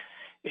do.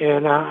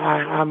 And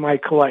I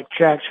might collect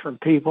checks from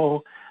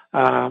people.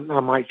 I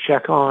might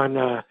check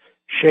on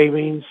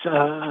shavings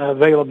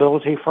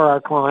availability for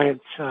our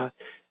clients.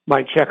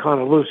 Might check on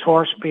a loose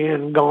horse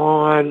being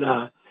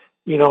gone.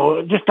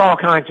 Just all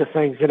kinds of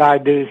things that I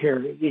do here,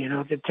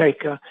 to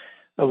take a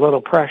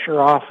little pressure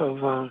off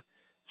of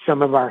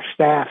some of our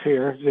staff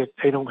here, that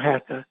they don't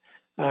have to,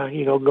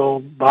 go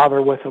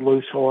bother with a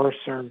loose horse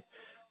or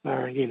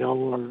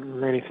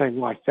anything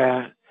like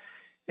that.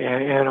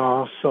 And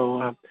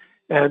also,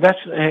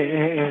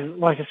 and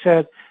like I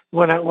said,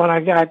 when I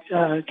got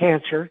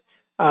cancer,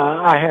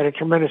 I had a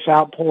tremendous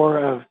outpour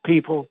of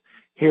people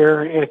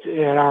here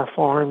at our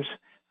farms,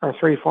 our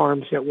 3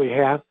 farms that we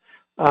have,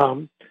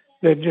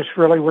 that just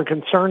really were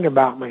concerned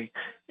about me.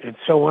 And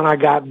so when I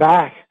got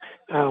back,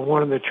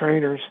 one of the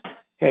trainers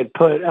had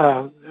put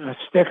a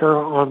sticker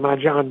on my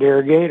John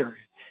Deere Gator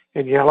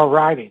in yellow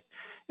writing,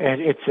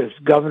 and it says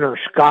Governor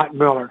Scott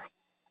Miller.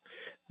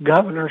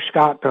 Governor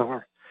Scott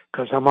Miller,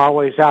 because I'm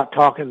always out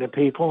talking to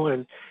people,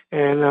 and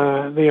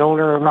the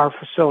owner of our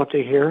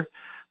facility here,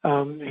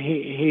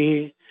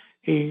 he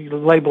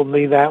labeled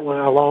me that one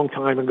a long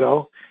time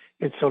ago,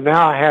 and so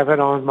now I have it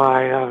on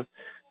my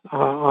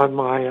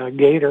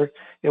Gator.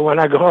 And when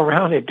I go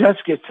around, it does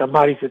get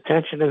somebody's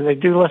attention, and they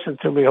do listen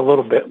to me a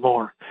little bit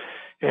more.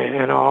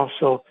 And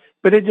also,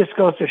 but it just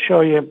goes to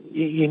show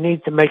you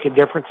need to make a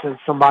difference in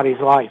somebody's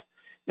life,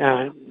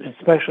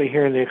 especially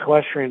here in the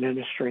equestrian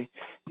industry.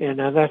 And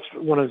that's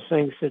one of the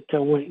things that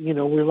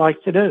we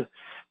like to do,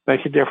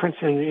 make a difference.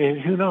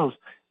 And who knows?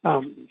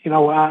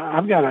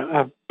 I've got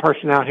a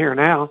person out here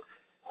now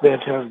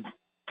that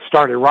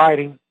started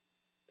riding.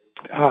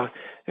 That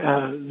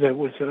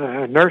was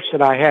a nurse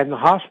that I had in the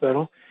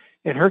hospital,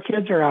 and her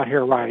kids are out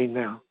here riding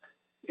now.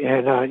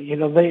 And,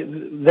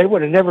 they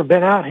would have never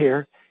been out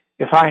here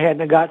if I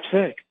hadn't got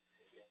sick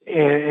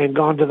and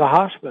gone to the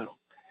hospital.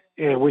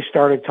 And we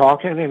started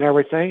talking and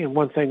everything, and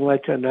one thing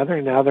led to another,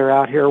 and now they're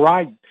out here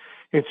riding.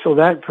 And so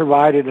that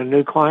provided a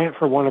new client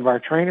for one of our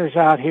trainers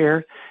out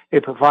here.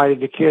 It provided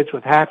the kids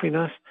with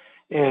happiness.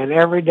 And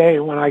every day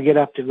when I get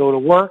up to go to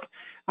work,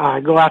 I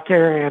go out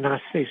there and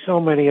I see so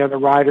many other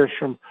riders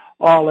from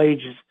all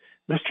ages.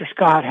 Mr.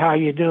 Scott, how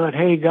you doing?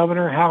 Hey,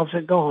 Governor, how's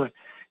it going?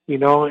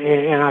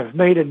 And I've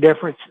made a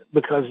difference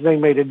because they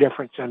made a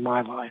difference in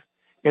my life.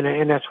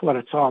 And that's what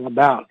it's all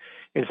about.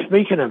 And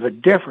speaking of a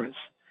difference,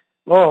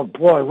 oh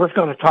boy, we're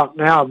going to talk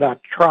now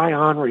about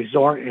Tryon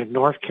Resort in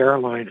North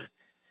Carolina.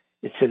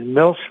 It's in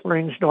Mill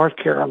Springs, North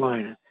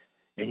Carolina.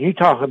 And you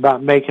talk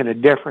about making a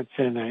difference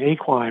in the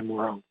equine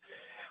world.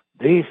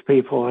 These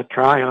people at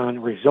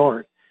Tryon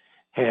Resort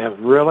have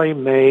really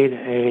made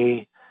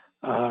a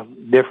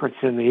difference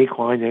in the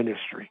equine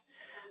industry.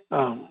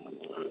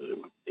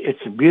 It's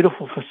a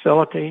beautiful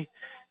facility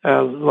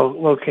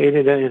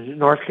located in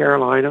North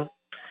Carolina,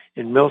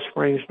 in Mill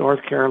Springs,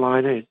 North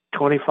Carolina, at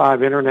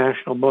 25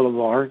 International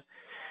Boulevard.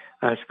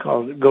 It's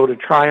called, go to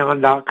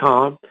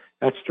tryon.com.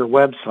 That's their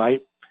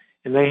website.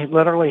 And they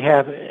literally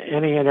have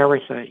any and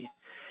everything.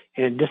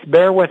 And just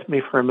bear with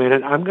me for a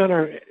minute. I'm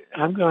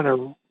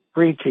gonna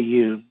read to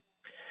you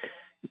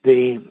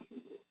the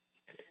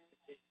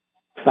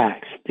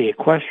facts, the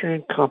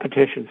equestrian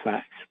competition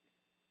facts.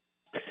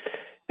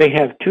 They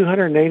have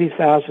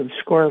 280,000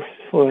 square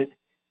foot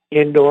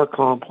indoor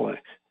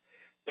complex,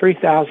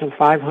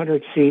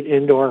 3,500 seat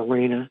indoor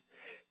arena,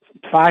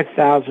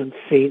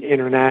 5,000-seat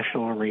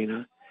international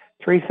arena,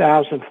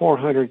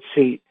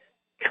 3,400-seat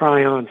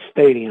Tryon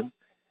Stadium,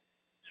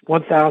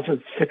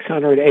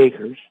 1,600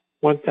 acres,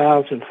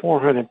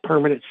 1,400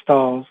 permanent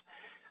stalls,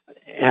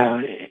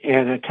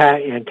 and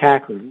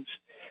tack rooms,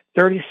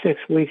 36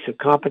 weeks of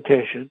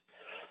competition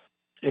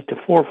at the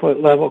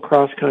 4-foot level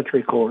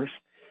cross-country course,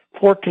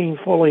 14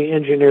 fully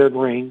engineered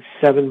rings,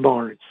 7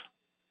 barns.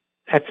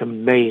 That's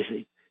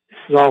amazing. This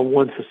is all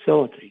one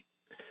facility.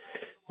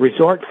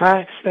 Resort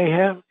facts they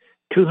have,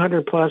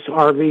 200-plus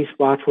RV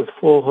spots with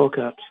full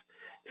hookups,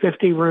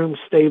 50-room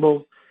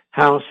stable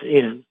house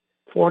inn,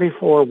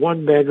 44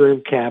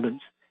 one-bedroom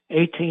cabins,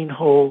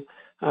 18-hole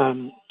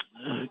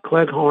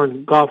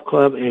Cleghorn golf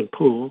club and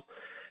pool,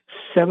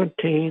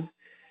 17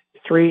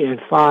 3- and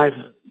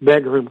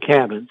 5-bedroom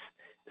cabins,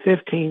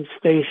 15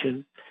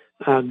 station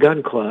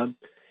gun club,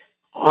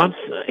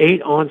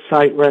 8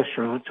 on-site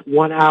restaurants,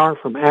 1 hour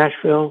from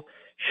Asheville,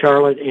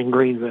 Charlotte, and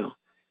Greenville.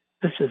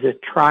 This is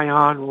at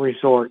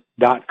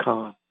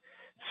TryonResort.com.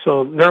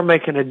 So they're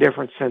making a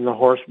difference in the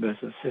horse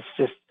business. It's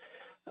just,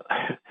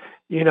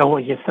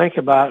 when you think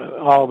about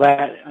all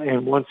that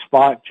in one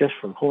spot just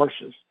for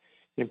horses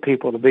and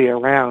people to be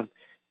around,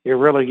 it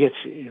really gets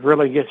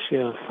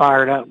you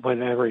fired up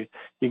whenever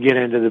you get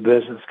into the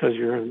business because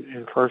you're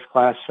in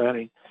first-class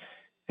setting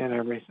and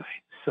everything.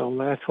 So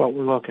that's what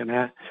we're looking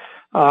at.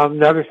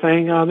 Another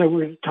thing that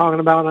we're talking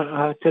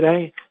about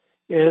today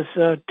is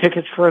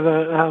tickets for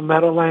the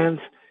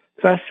Meadowlands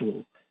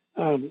Festival.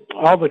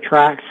 All the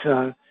tracks,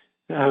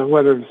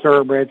 whether it's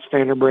thoroughbreds,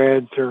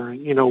 standardbreds, or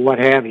what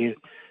have you,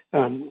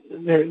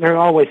 they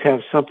always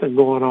have something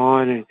going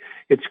on, and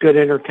it's good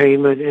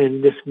entertainment.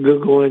 And just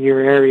Google in your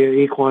area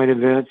equine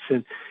events,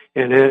 and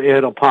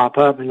it'll pop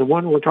up. And the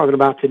one we're talking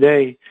about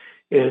today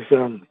is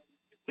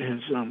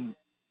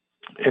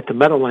at the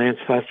Meadowlands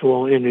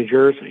Festival in New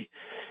Jersey.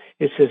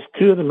 It says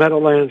 2 of the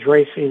Meadowlands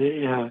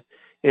racing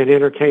and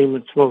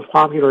entertainment's most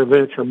popular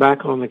events are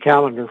back on the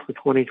calendar for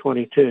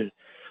 2022.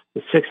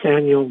 The 6th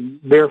annual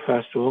Beer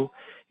Festival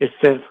is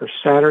set for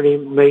Saturday,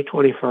 May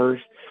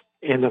 21st,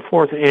 and the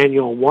 4th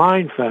annual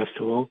Wine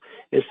Festival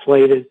is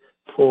slated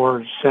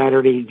for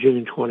Saturday,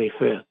 June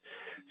 25th.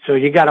 So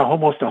you got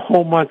almost a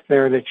whole month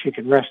there that you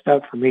can rest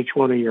up from each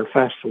one of your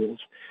festivals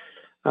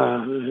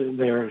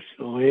there.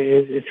 So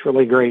it's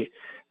really great.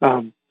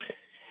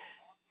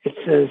 It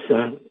says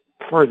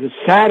for the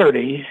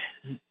Saturday,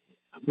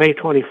 May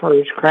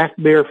 21st, Craft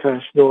Beer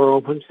Fest door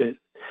opens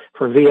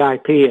for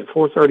VIP at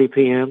 4:30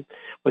 p.m.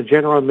 with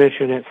general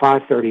admission at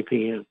 5:30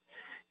 p.m.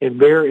 and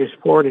beer is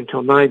poured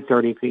until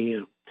 9:30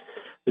 p.m.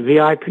 The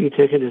VIP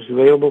ticket is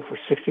available for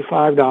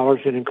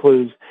 $65 and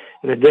includes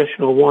an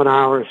additional 1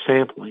 hour of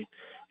sampling,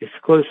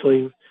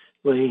 exclusively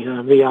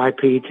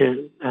VIP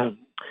tent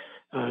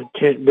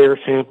beer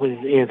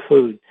sampling and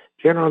food.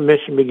 General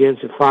admission begins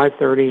at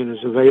 5:30 and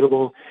is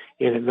available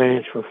in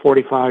advance for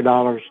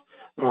 $45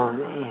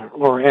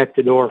 or at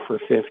the door for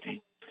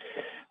 $50.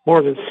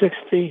 More than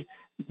 60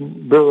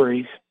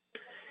 breweries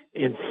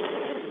and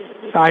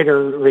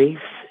cideries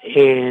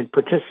and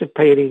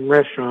participating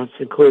restaurants,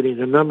 including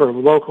a number of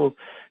local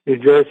New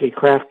Jersey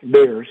craft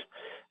beers,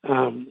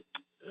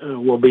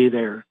 will be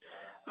there.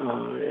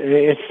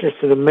 It's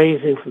just an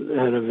amazing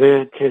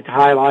event. It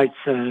highlights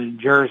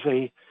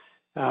Jersey,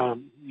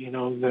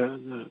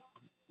 the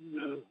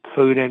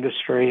food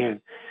industry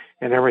and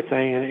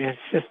everything. And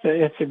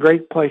it's a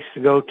great place to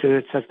go to.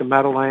 It's at the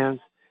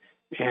Meadowlands,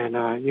 and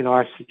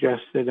I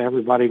suggest that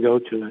everybody go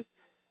to it.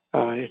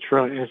 It's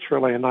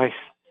really a nice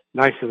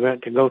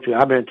event to go to.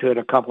 I've been to it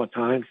a couple of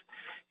times,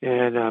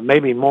 and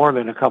maybe more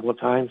than a couple of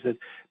times,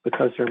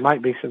 because there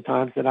might be some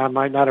times that I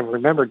might not have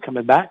remembered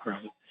coming back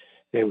from it.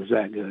 It was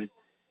that good,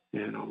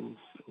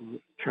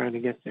 trying to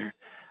get there.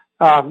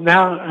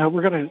 Now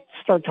we're going to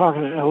start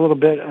talking a little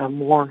bit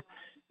more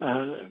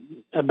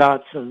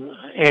about some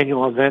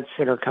annual events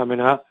that are coming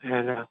up,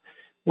 and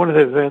one of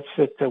the events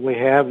that we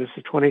have is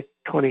the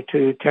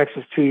 2022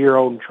 Texas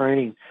 2-year-old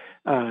training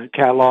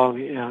catalog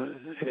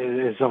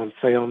is on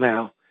sale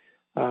now.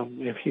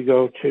 If you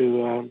go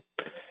to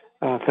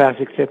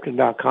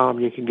FazikTipton.com,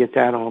 you can get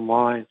that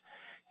online.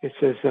 It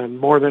says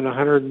more than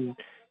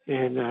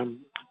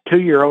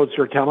 102-year-olds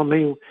are telling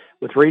me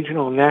with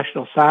regional and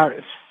national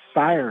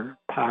sire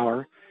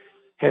power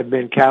have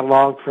been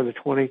cataloged for the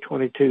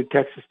 2022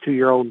 Texas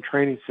 2-year-old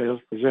training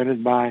sales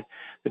presented by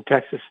the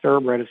Texas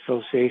Thoroughbred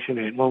Association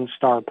at Lone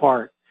Star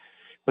Park.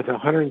 With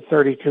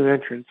 132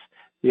 entrants,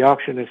 the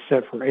auction is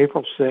set for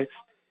April 6th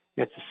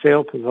at the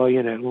Sale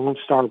Pavilion at Lone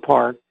Star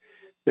Park.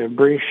 The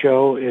Breeze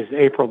Show is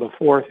April the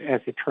 4th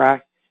at the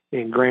track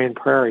in Grand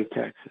Prairie,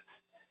 Texas.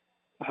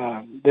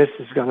 This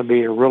is going to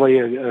be really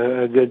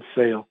a good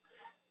sale.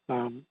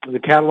 The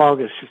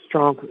catalog is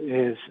strong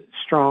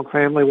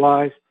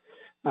family-wise.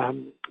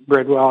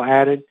 Bredwell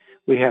added,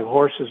 we have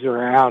horses that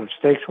are out of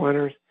stakes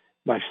winners,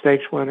 by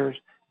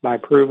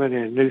proven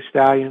and new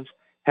stallions,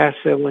 half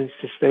siblings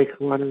to stakes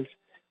winners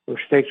or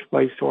stakes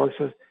placed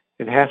horses,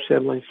 and half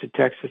siblings to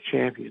Texas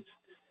champions.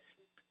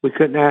 We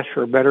couldn't ask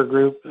for a better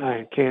group.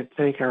 I can't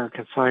thank our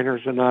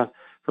consigners enough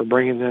for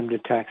bringing them to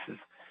Texas.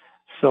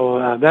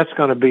 So that's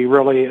going to be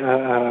really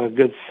a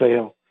good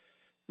sale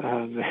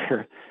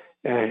there.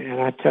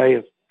 And I tell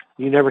you,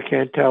 you never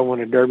can tell when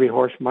a Derby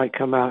horse might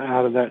come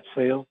out of that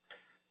sale.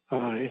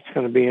 It's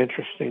going to be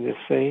interesting to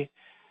see.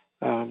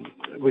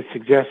 We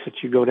suggest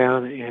that you go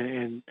down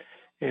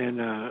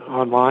and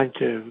online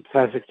to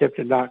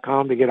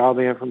FazekTipton.com to get all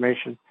the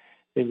information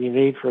that you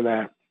need for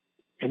that.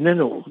 And then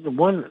the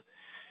one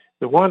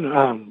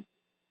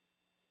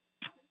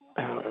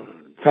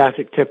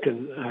Fasek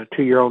Tipton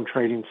 2-year-old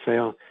trading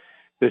sale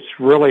that's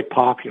really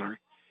popular.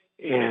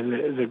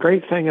 And the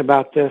great thing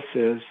about this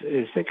is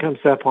it comes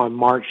up on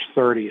March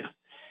 30th,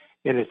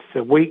 and it's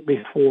the week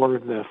before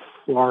the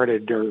Florida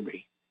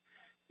Derby,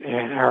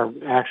 or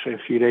actually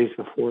a few days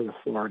before the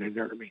Florida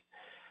Derby.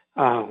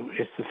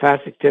 It's the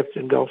Fasek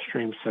Tipton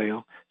Gulfstream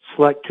sale,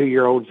 select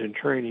 2-year-olds in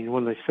training.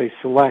 When they say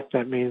select,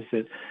 that means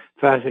that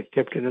Fasek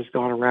Tipton has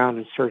gone around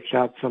and searched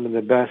out some of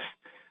the best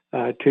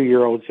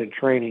 2-year-olds in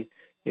training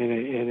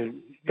and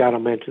got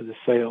them into the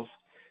sales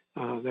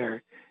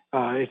there.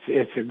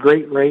 It's a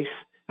great race.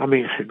 I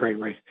mean, it's a great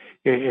race.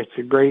 It's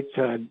a great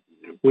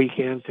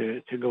weekend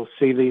to go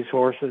see these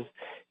horses.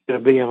 It'll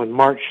be on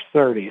March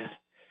 30th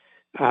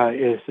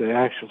is the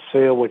actual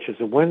sale, which is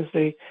a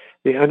Wednesday.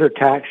 The under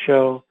tax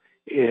show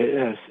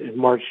is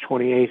March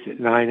 28th at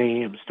 9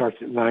 a.m. Starts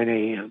at 9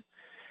 a.m.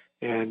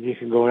 And you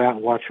can go out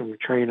and watch them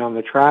train on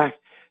the track.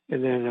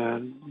 And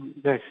then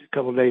next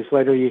couple of days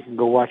later, you can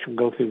go watch them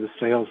go through the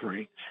sales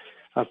ring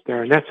up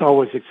there. And that's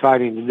always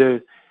exciting to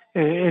do.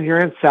 And you're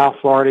in South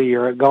Florida,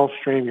 you're at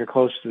Gulfstream, you're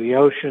close to the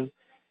ocean,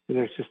 and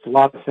there's just a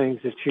lot of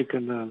things that you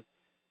can,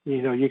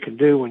 you can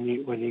do when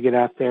you get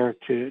out there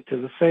to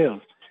the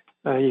sales.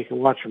 You can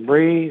watch them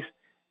breeze,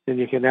 then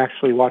you can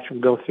actually watch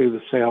them go through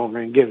the sale, and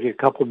it gives you a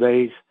couple of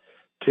days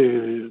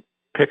to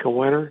pick a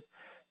winner.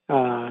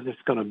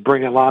 That's going to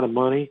bring a lot of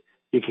money.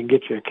 You can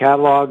get you a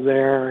catalog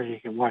there. You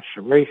can watch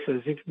the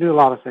races. You can do a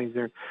lot of things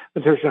there.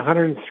 But there's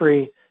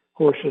 103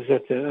 horses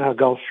at the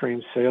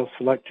Gulfstream sale,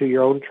 select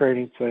 2-year-old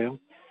trading sale.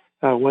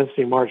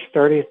 Wednesday, March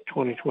 30th,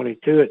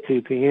 2022 at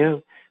 2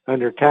 p.m.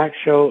 Under tax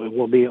show, it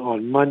will be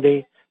on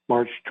Monday,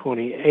 March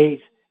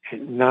 28th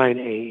at 9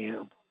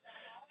 a.m.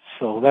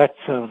 So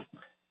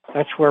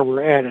that's where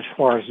we're at as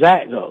far as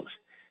that goes.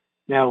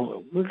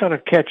 Now, we're going to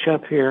catch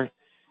up here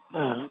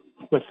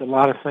with a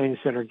lot of things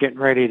that are getting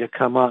ready to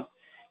come up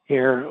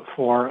here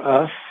for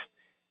us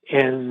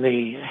and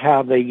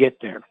how they get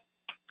there.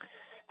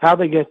 How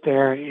they get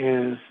there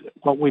is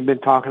what we've been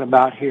talking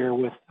about here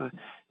with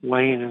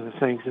Wayne and the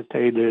things that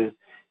they do,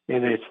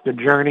 and it's the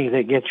journey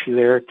that gets you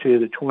there to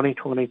the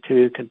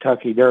 2022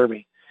 Kentucky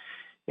Derby.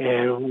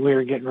 And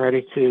we're getting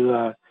ready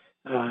to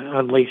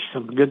unleash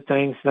some good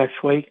things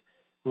next week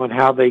on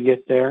how they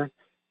get there,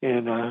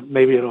 and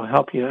maybe it'll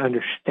help you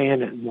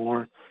understand it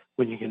more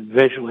when you can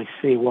visually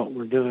see what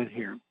we're doing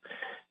here.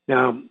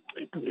 Now,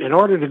 in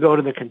order to go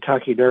to the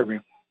Kentucky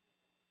Derby,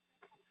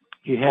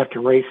 you have to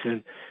race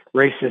in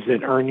races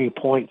that earn you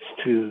points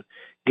to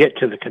get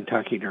to the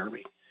Kentucky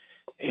Derby.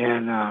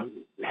 And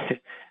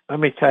let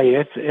me tell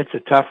you, it's a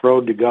tough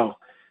road to go,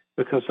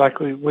 because like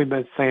we've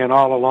been saying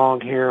all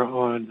along here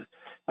on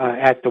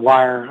at the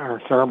Wire,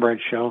 our Thoroughbred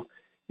show,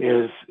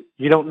 is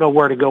you don't know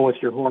where to go with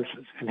your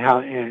horses and how,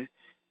 and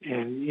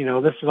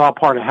this is all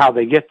part of how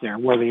they get there,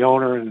 where the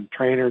owner and the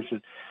trainers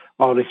and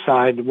all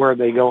decide where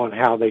they go and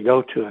how they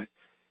go to it.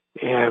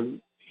 And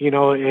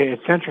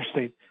it's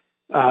interesting.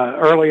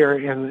 Earlier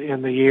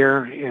in the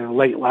year,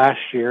 late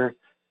last year,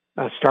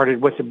 started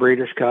with the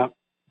Breeders' Cup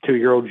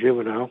 2-year-old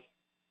juvenile,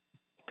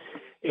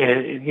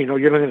 and you're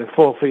looking at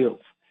full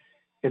fields,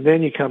 and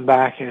then you come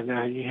back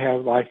and you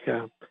have like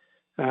the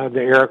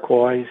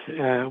Iroquois,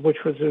 which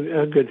was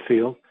a good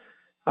field,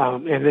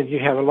 and then you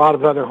have a lot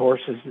of other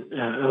horses,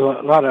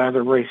 a lot of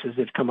other races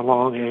that come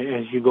along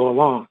as you go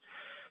along.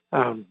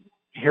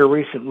 Here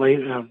recently,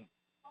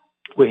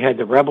 we had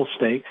the Rebel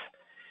Stakes,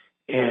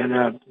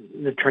 and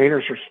the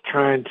trainers are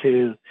trying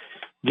to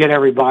get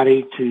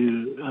everybody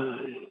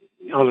to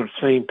on the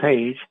same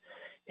page.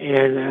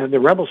 And the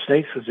Rebel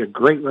Stakes was a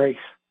great race.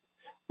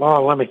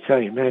 Well, let me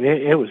tell you, man,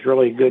 it was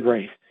really a good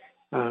race.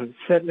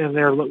 Sitting in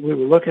there, we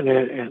were looking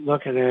at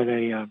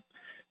a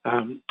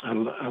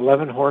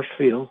 11-horse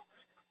field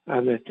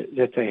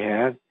that they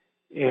had,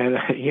 and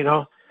I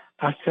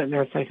was sitting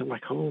there thinking,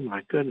 like, oh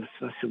my goodness.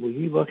 I said, well,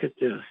 you look at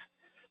this.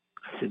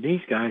 I said,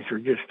 these guys are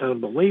just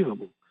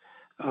unbelievable.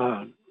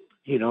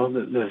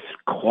 The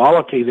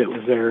quality that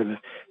was there,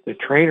 the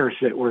trainers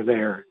that were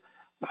there.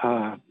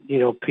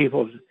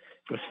 People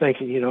was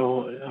thinking,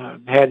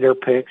 had their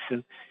picks,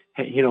 and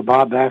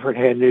Bob Baffert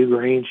had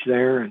Newgrange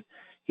there, and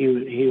he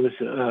was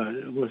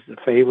the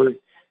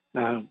favorite.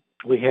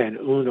 We had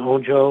Un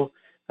Onjo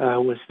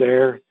was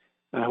there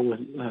with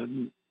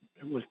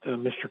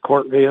Mr.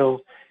 Courtville,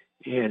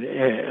 and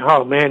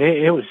oh man,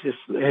 it was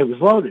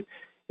loaded.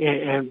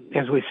 And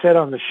as we said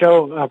on the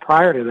show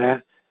prior to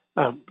that,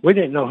 we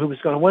didn't know who was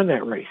going to win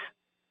that race.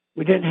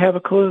 We didn't have a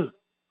clue.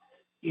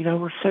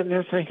 We're sitting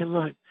there thinking,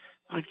 like,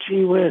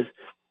 gee whiz.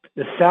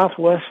 The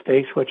Southwest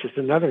Stakes, which is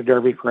another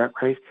Derby prep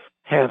race,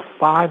 have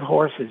 5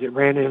 horses that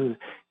ran in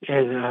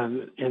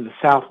the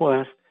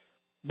Southwest.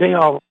 They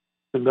all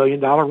the $1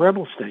 Million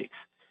Rebel Stakes.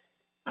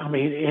 I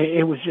mean,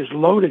 it was just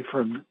loaded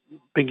from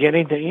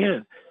beginning to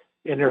end.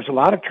 And there's a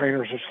lot of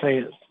trainers are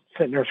saying,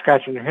 sitting there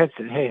scratching their heads,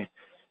 saying, "Hey,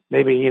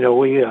 maybe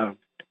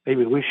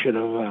maybe we should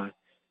have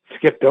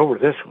skipped over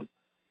this one."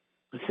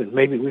 I said,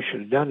 "Maybe we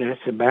should have done that." I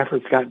said,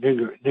 "Baffert's got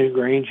new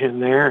Grange in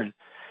there," and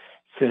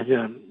said,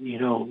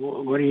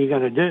 "What are you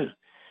going to do?"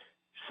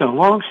 So,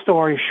 long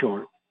story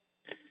short,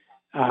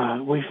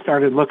 we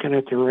started looking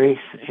at the race,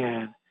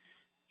 and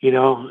we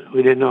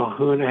didn't know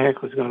who in the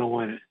heck was going to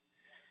win it.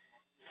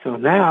 So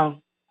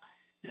now,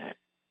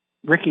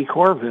 Ricky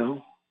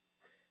Corville,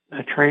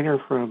 a trainer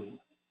from,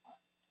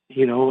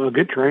 a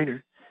good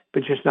trainer,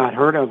 but just not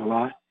heard of a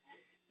lot,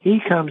 he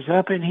comes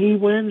up and he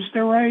wins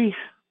the race.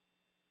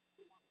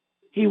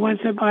 He wins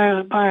it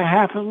by a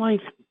half a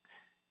length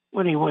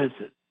when he wins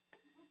it.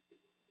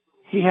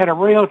 He had a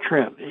rail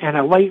trip and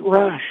a late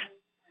rush.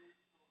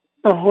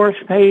 The horse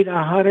paid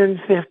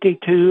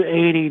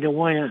 $152.80 to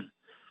win,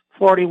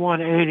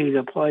 $41.80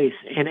 to place,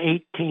 and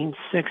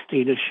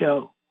 $18.60 to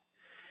show.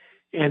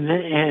 And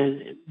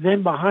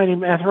then behind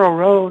him, Ethel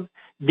Road,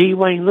 D.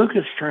 Wayne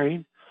Lucas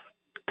train,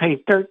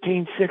 paid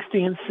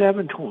 $13.60 and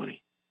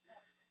 $7.20.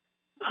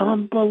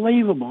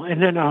 Unbelievable.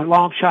 And then a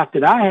long shot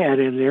that I had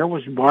in there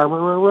was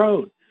Barbara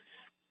Road.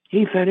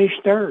 He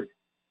finished third.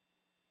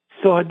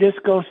 So it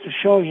just goes to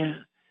show you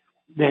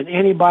that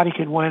anybody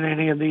could win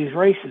any of these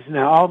races.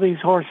 Now, all these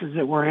horses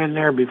that were in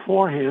there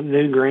before him,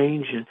 New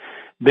Grange and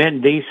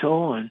Ben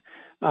Diesel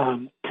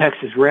and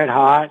Texas Red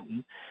Hot,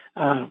 and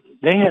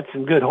they had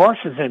some good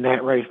horses in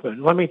that race. But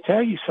let me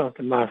tell you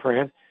something, my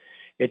friend.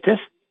 At this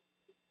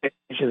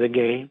stage of the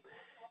game,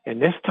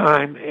 and this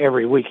time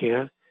every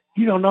weekend,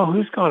 you don't know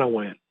who's going to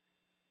win.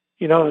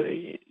 You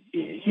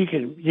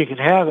can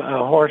have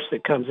a horse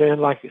that comes in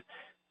like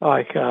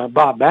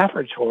Bob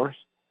Baffert's horse,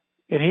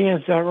 and he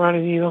ends up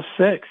running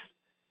 6th,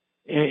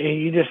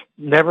 and you just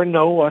never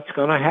know what's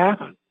going to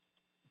happen.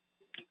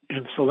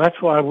 And so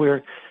that's why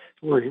we're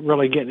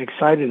really getting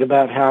excited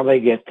about how they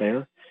get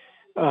there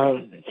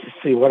to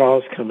see what all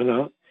is coming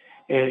up.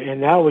 And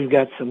now we've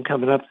got some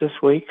coming up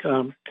this week.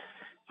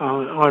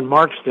 On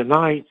March the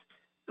 9th,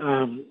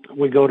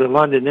 we go to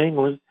London,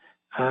 England,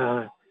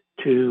 to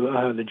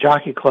the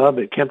Jockey Club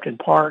at Kempton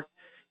Park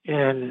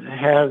and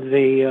have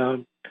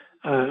a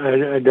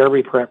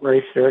Derby prep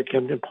race there at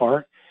Kempton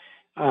Park.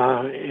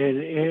 And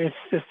it's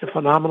just a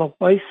phenomenal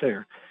place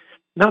there.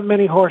 Not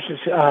many horses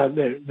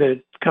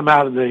that come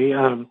out of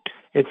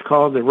it's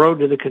called the Road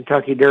to the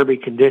Kentucky Derby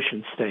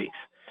Condition Stakes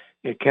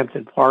at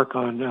Kempton Park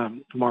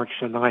on March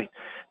the 9th.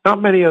 Not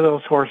many of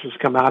those horses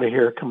come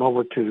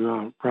over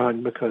to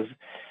run because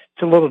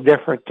it's a little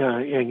different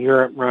in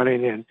Europe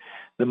running, and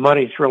the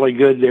money's really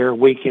good there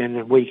week in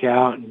and week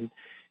out, and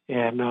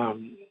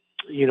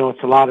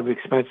it's a lot of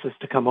expenses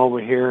to come over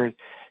here, and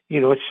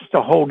it's just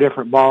a whole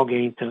different ball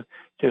game to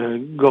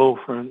go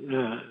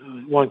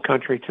from one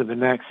country to the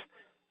next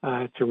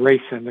to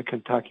race in the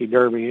Kentucky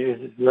Derby.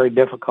 It's very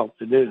difficult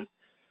to do,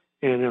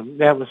 and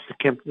that was the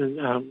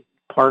Kempton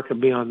Park will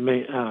be on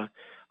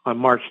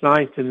March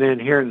 9th, and then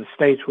here in the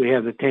States we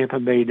have the Tampa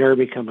Bay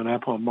Derby coming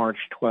up on March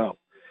 12th.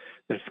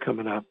 That's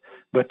coming up.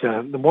 But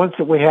the ones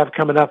that we have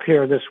coming up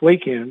here this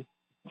weekend,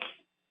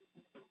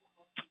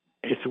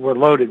 we're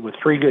loaded with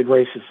 3 good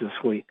races this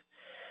week.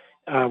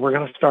 We're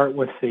going to start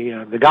with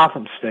the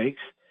Gotham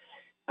Stakes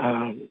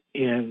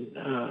in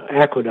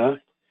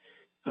Aqueduct.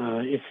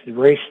 It's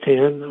race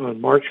 10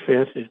 on March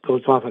 5th. It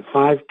goes off at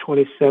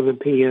 5:27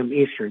 p.m.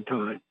 Eastern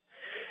Time.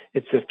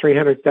 It's a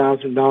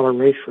 $300,000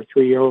 race for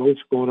 3-year-olds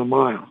going a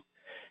mile.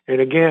 And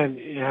again,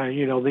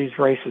 these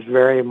races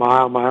vary: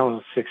 mile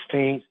and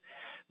 16th,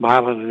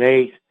 mile and an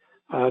eighth.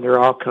 They're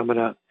all coming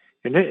up.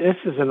 And this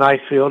is a nice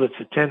field. It's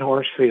a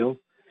 10-horse field.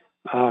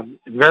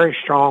 Very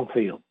strong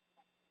field.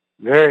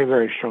 Very,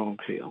 very strong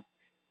field.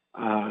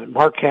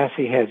 Mark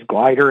Cassey has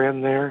Glider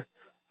in there.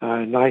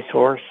 Nice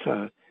horse.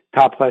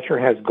 Top Fletcher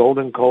has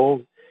Golden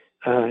Cold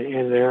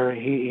in there.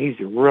 He's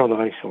a real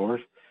nice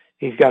horse.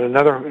 He's got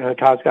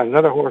Todd's got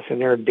another horse in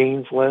there,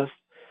 Dean's List,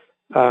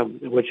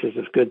 which is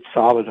a good,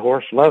 solid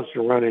horse. Loves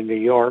to run in New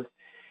York.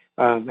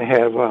 They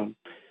have a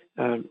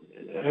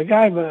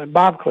guy,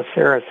 Bob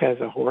Claceris,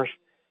 has a horse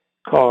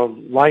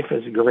called Life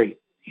is Great.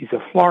 He's a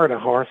Florida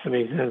horse, and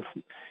he's in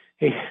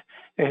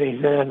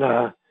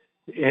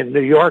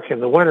New York in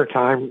the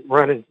wintertime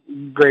running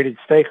graded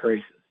stake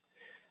races,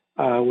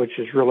 which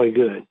is really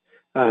good.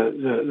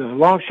 The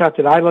long shot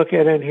that I look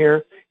at in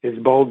here is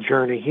Bold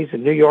Journey. He's a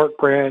New York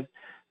bred.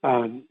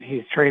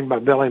 He's trained by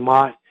Billy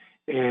Mott,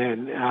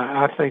 and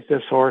I think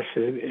this horse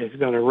is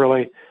going to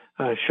really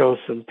show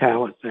some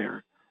talent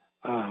there.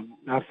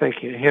 I think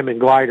him and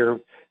Glider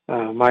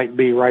might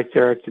be right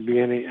there at the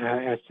beginning,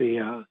 at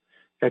the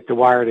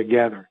wire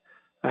together.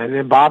 And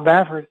then Bob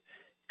Baffert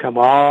come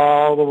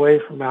all the way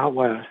from out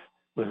west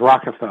with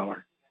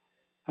Rockefeller.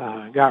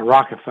 Got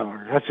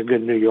Rockefeller. That's a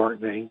good New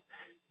York name.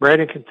 Bred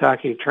in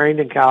Kentucky, trained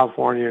in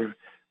California,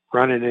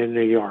 running in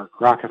New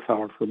York.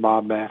 Rockefeller for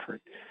Bob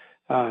Baffert.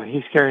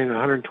 He's carrying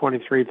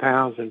 123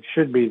 pounds and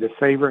should be the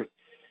favorite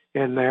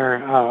in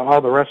there.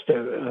 All the rest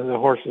of the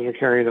horses are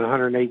carrying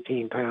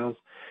 118 pounds,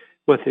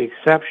 with the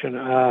exception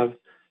of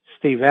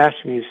Steve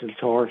Asmussen's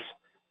horse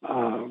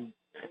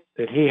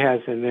that he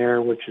has in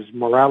there, which is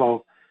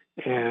Morello,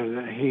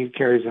 and he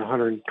carries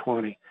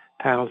 120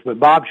 pounds. But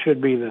Bob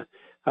should be the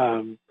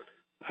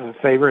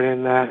favorite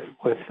in that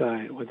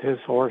with his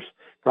horse,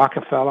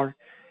 Rockefeller,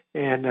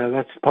 and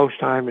that's post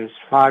time is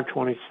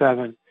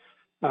 5:27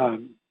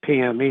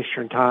 p.m.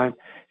 Eastern time,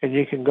 and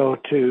you can go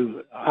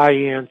to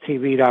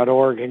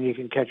ientv.org and you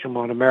can catch them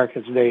on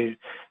America's Day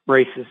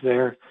races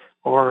there,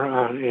 or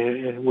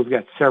and we've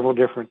got several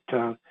different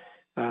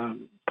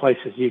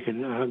places you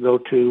can go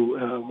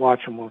to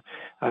watch them on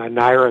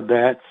Naira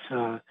Bets,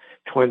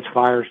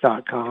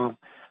 twinsfires.com.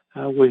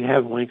 We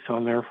have links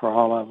on there for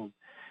all of them.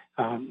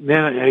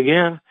 Then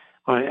again,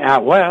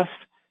 out west,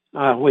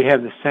 we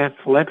have the San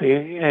Felipe,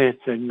 and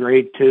it's a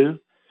grade 2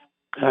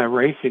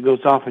 race. It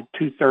goes off at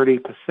 2:30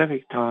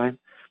 Pacific time,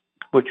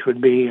 which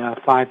would be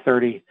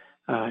 5:30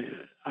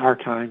 our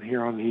time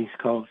here on the East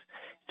Coast.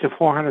 It's a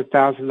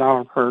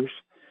 $400,000 purse.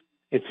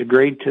 It's a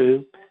grade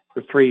 2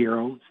 for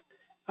 3-year-olds.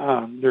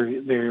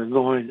 They're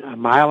going a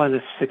mile and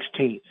a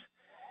 16th.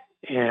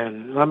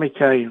 And let me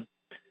tell you,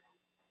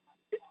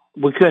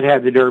 we could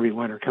have the Derby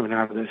winner coming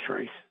out of this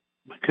race.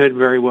 We could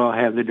very well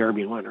have the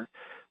Derby winner.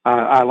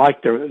 I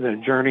like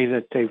the journey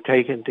that they've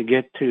taken to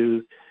get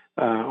to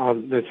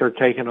that they're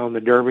taking on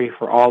the Derby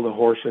for all the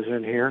horses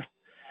in here.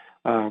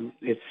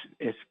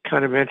 It's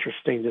kind of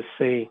interesting to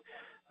see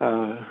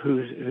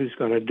who's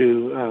going to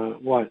do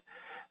what.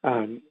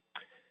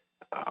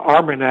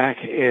 Armagnac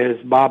is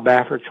Bob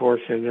Baffert's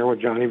horse in there with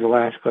Johnny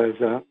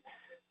Velasquez up.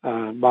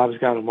 Bob's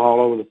got them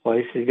all over the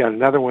place. He's got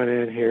another one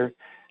in here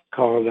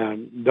called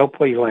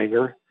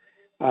Doppelganger,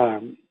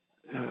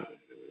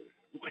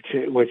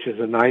 which is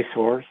a nice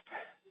horse.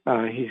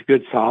 He's a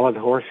good, solid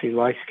horse. He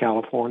likes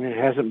California. He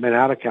hasn't been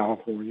out of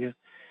California,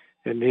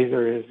 and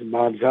neither has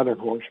Bob's other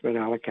horse been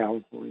out of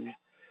California.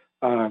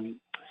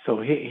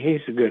 So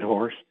he's a good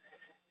horse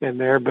in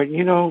there. But,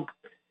 you know,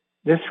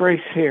 this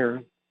race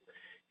here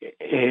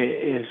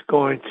is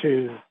going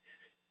to,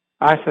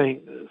 I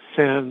think,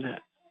 send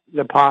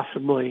the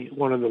possibly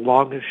one of the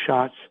longest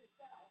shots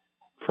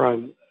for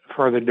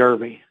the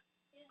Derby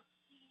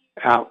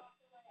out.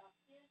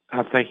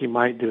 I think he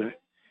might do it.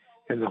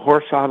 And the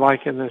horse I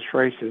like in this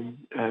race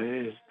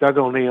is Doug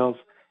O'Neill's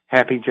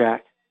Happy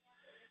Jack.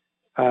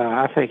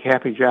 I think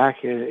Happy Jack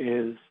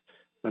is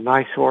a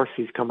nice horse.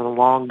 He's coming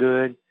along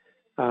good.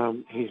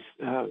 He's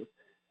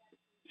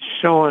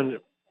showing,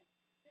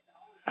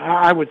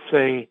 I would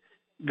say,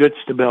 good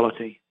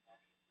stability.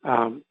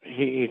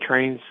 He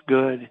trains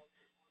good.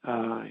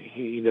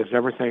 He does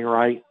everything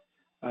right.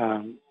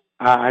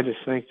 I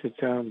just think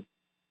that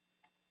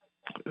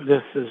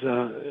this is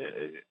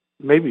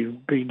maybe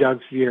be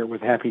Doug's year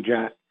with Happy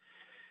Jack.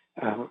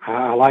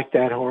 I like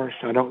that horse.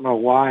 I don't know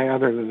why,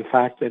 other than the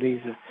fact that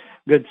he's a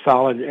good,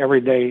 solid,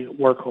 everyday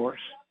workhorse,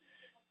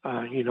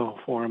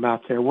 for him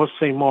out there. We'll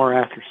see more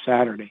after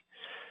Saturday.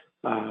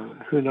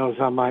 Who knows,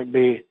 I might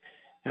be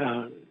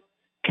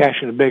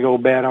cashing a big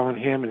old bet on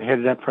him and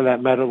headed up for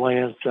that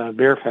Meadowlands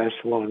Beer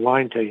Festival and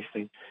wine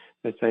tasting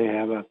that they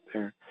have up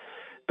there.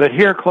 But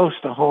here close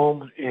to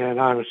home, and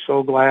I was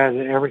so glad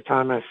that every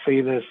time I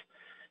see this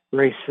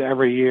race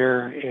every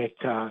year, it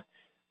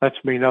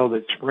lets me know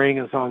that spring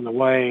is on the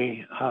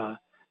way.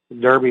 The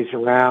Derby's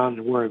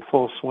around. We're in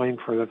full swing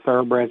for the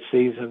thoroughbred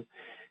season,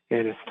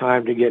 and it's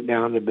time to get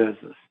down to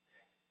business.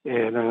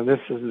 And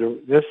this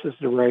is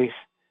the race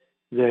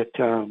that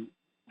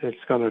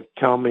that's going to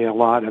tell me a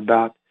lot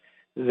about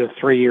the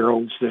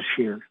 3-year-olds this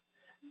year.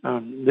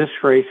 This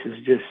race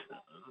is just,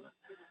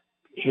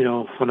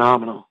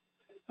 phenomenal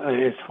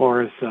as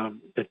far as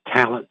the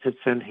talent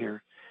that's in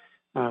here.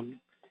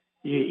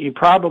 You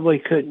probably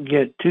couldn't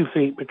get 2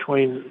 feet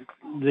between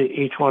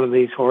each one of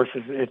these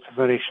horses at the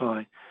finish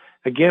line.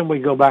 Again, we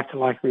go back to,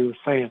 like we were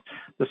saying,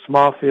 the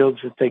small fields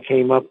that they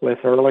came up with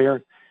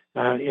earlier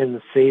in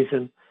the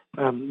season,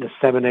 the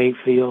 7-8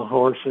 field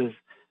horses.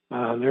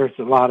 There's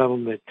a lot of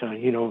them that,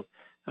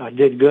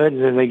 did good,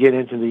 and then they get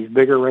into these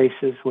bigger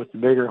races with the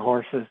bigger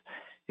horses,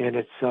 and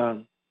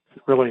it's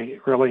really,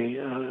 really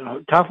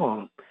tough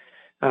on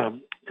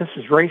them. This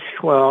is race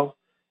 12.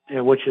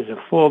 Which is a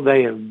full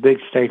day of big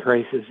stake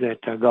races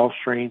at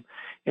Gulfstream.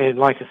 And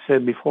like I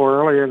said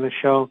before earlier in the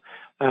show,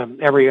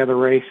 every other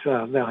race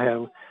they'll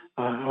have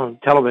on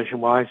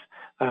television-wise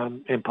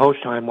and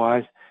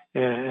post-time-wise.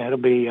 It'll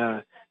be,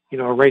 a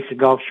race at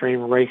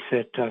Gulfstream, a race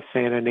at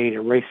Santa Anita,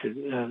 a race at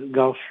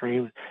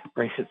Gulfstream,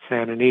 race at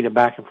Santa Anita,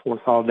 back and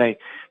forth all day,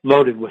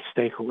 loaded with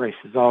stake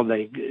races all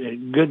day.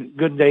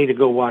 Good day to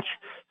go watch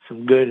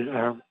some good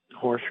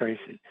horse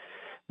racing.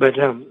 But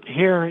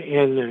here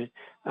in the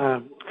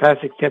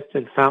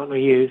Fasig-Tipton Fountain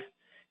of Youth,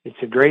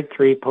 it's a grade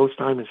 3. Post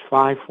time is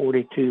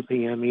 5:42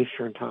 p.m.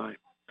 Eastern time.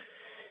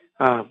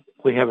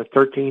 We have a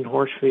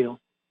 13-horse field.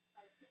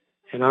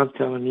 And I'm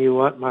telling you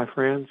what, my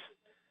friends,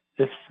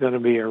 this is going to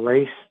be a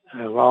race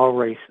of all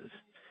races.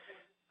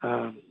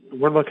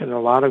 We're looking at a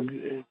lot of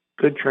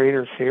good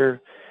trainers here.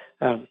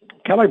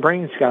 Kelly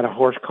Brain's got a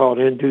horse called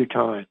In Due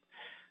Time.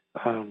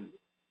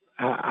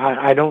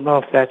 I don't know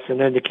if that's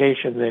an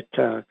indication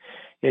that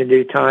in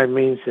due time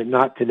means that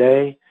not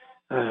today,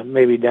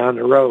 maybe down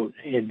the road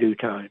in due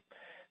time.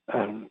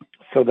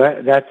 So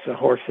that's a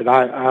horse that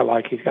I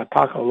like. He's got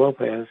Paco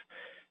Lopez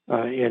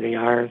in the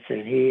irons,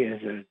 and he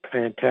is a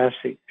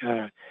fantastic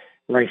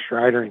race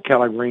rider, and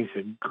Kelly Brain's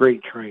a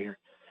great trainer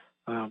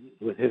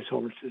with his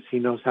horses. He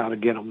knows how to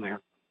get them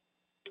there.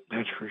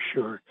 That's for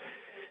sure.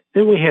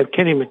 Then we have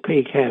Kenny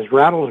McPeak has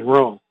Rattle and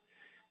Roll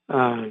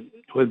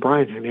with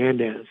Brian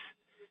Hernandez.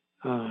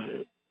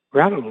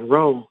 Rattle and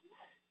Roll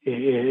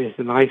is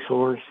a nice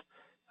horse.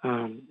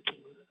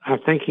 I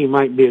think he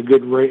might be a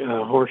good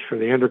horse for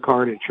the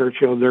undercard at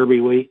Churchill Derby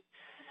Week.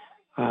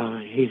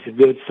 He's a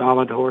good,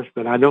 solid horse,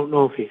 but I don't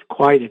know if he's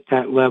quite at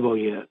that level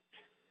yet.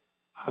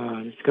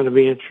 It's going to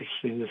be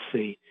interesting to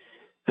see.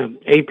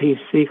 AP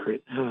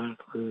Secret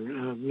for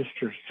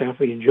Mr.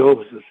 Safi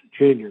Jobs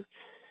Jr.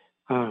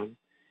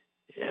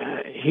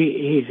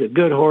 He's a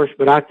good horse,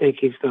 but I think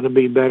he's going to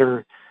be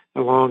better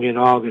along in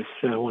August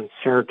when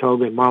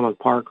Saratoga and Monmouth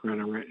Park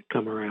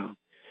come around.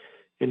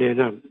 And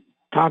then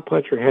Todd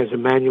Pletcher has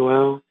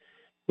Emmanuel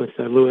with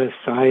Luis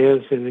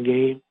Saez in the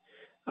game.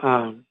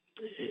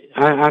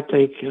 I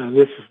think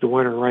this is the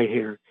winner right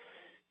here.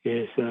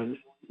 Is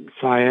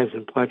Saez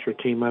and Pletcher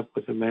team up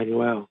with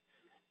Emmanuel.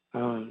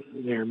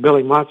 There,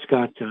 Billy Mott's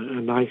got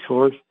a nice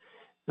horse.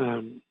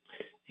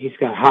 He's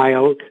got High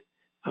Oak.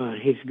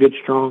 He's a good,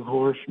 strong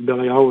horse.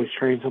 Billy always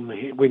trains him.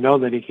 We know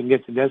that he can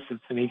get the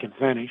distance and he can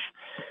finish.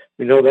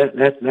 We know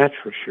that's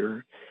for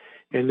sure.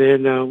 And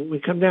then we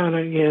come down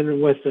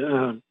again with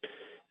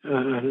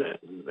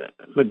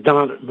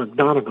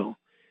McDonegal,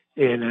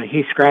 and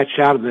he scratched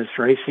out of this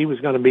race. He was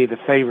going to be the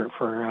favorite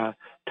for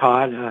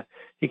Todd.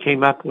 He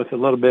came up with a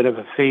little bit of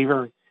a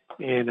fever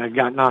and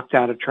got knocked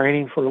out of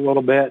training for a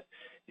little bit,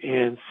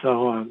 and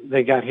so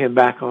they got him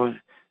back on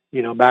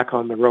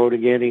the road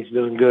again. He's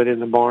doing good in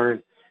the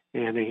barn,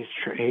 and he's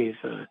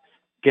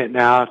getting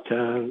out.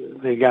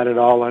 They got it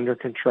all under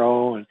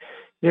control, and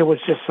it was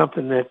just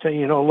something that a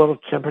little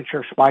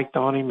temperature spiked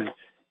on him,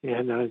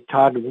 and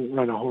Todd won't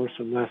run a horse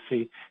unless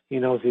he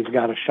knows he's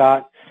got a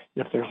shot.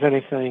 And if there's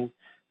anything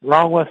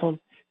wrong with him,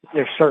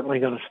 they're certainly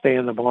going to stay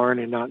in the barn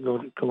and not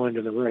go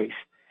into the race.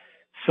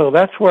 So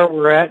that's where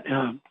we're at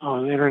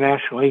on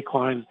International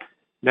Equine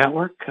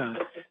Network.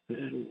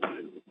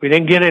 We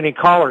didn't get any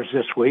callers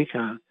this week.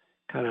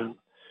 Kind of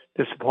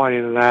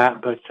disappointed in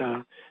that, but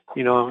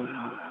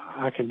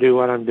I can do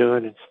what I'm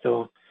doing and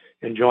still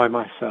enjoy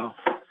myself.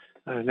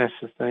 And that's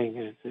the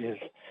thing is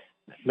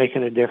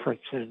making a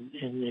difference and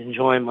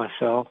enjoying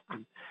myself.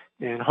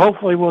 And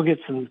hopefully we'll get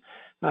some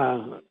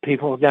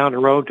people down the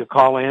road to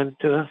call in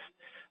to us.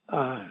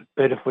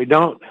 But if we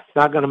don't, it's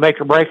not going to make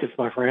or break us,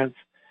 my friends.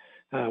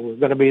 We're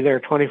going to be there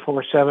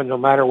 24/7 no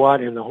matter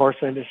what in the horse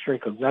industry,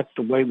 because that's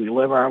the way we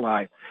live our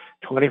life,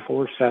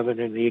 24/7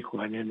 in the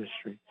equine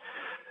industry.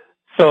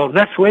 So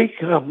next week,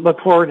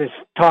 look forward to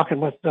talking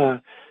with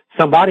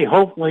somebody,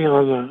 hopefully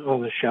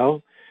on the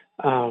show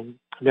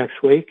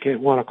next week at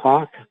 1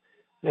 o'clock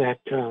at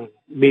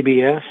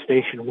BBS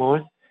Station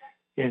 1.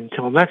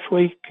 Until next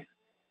week,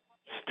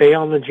 stay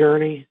on the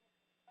journey,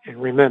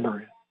 and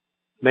remember,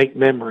 make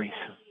memories.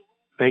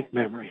 Make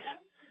memories.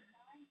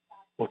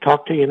 We'll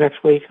talk to you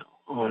next week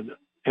on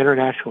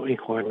International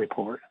Equine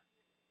Report.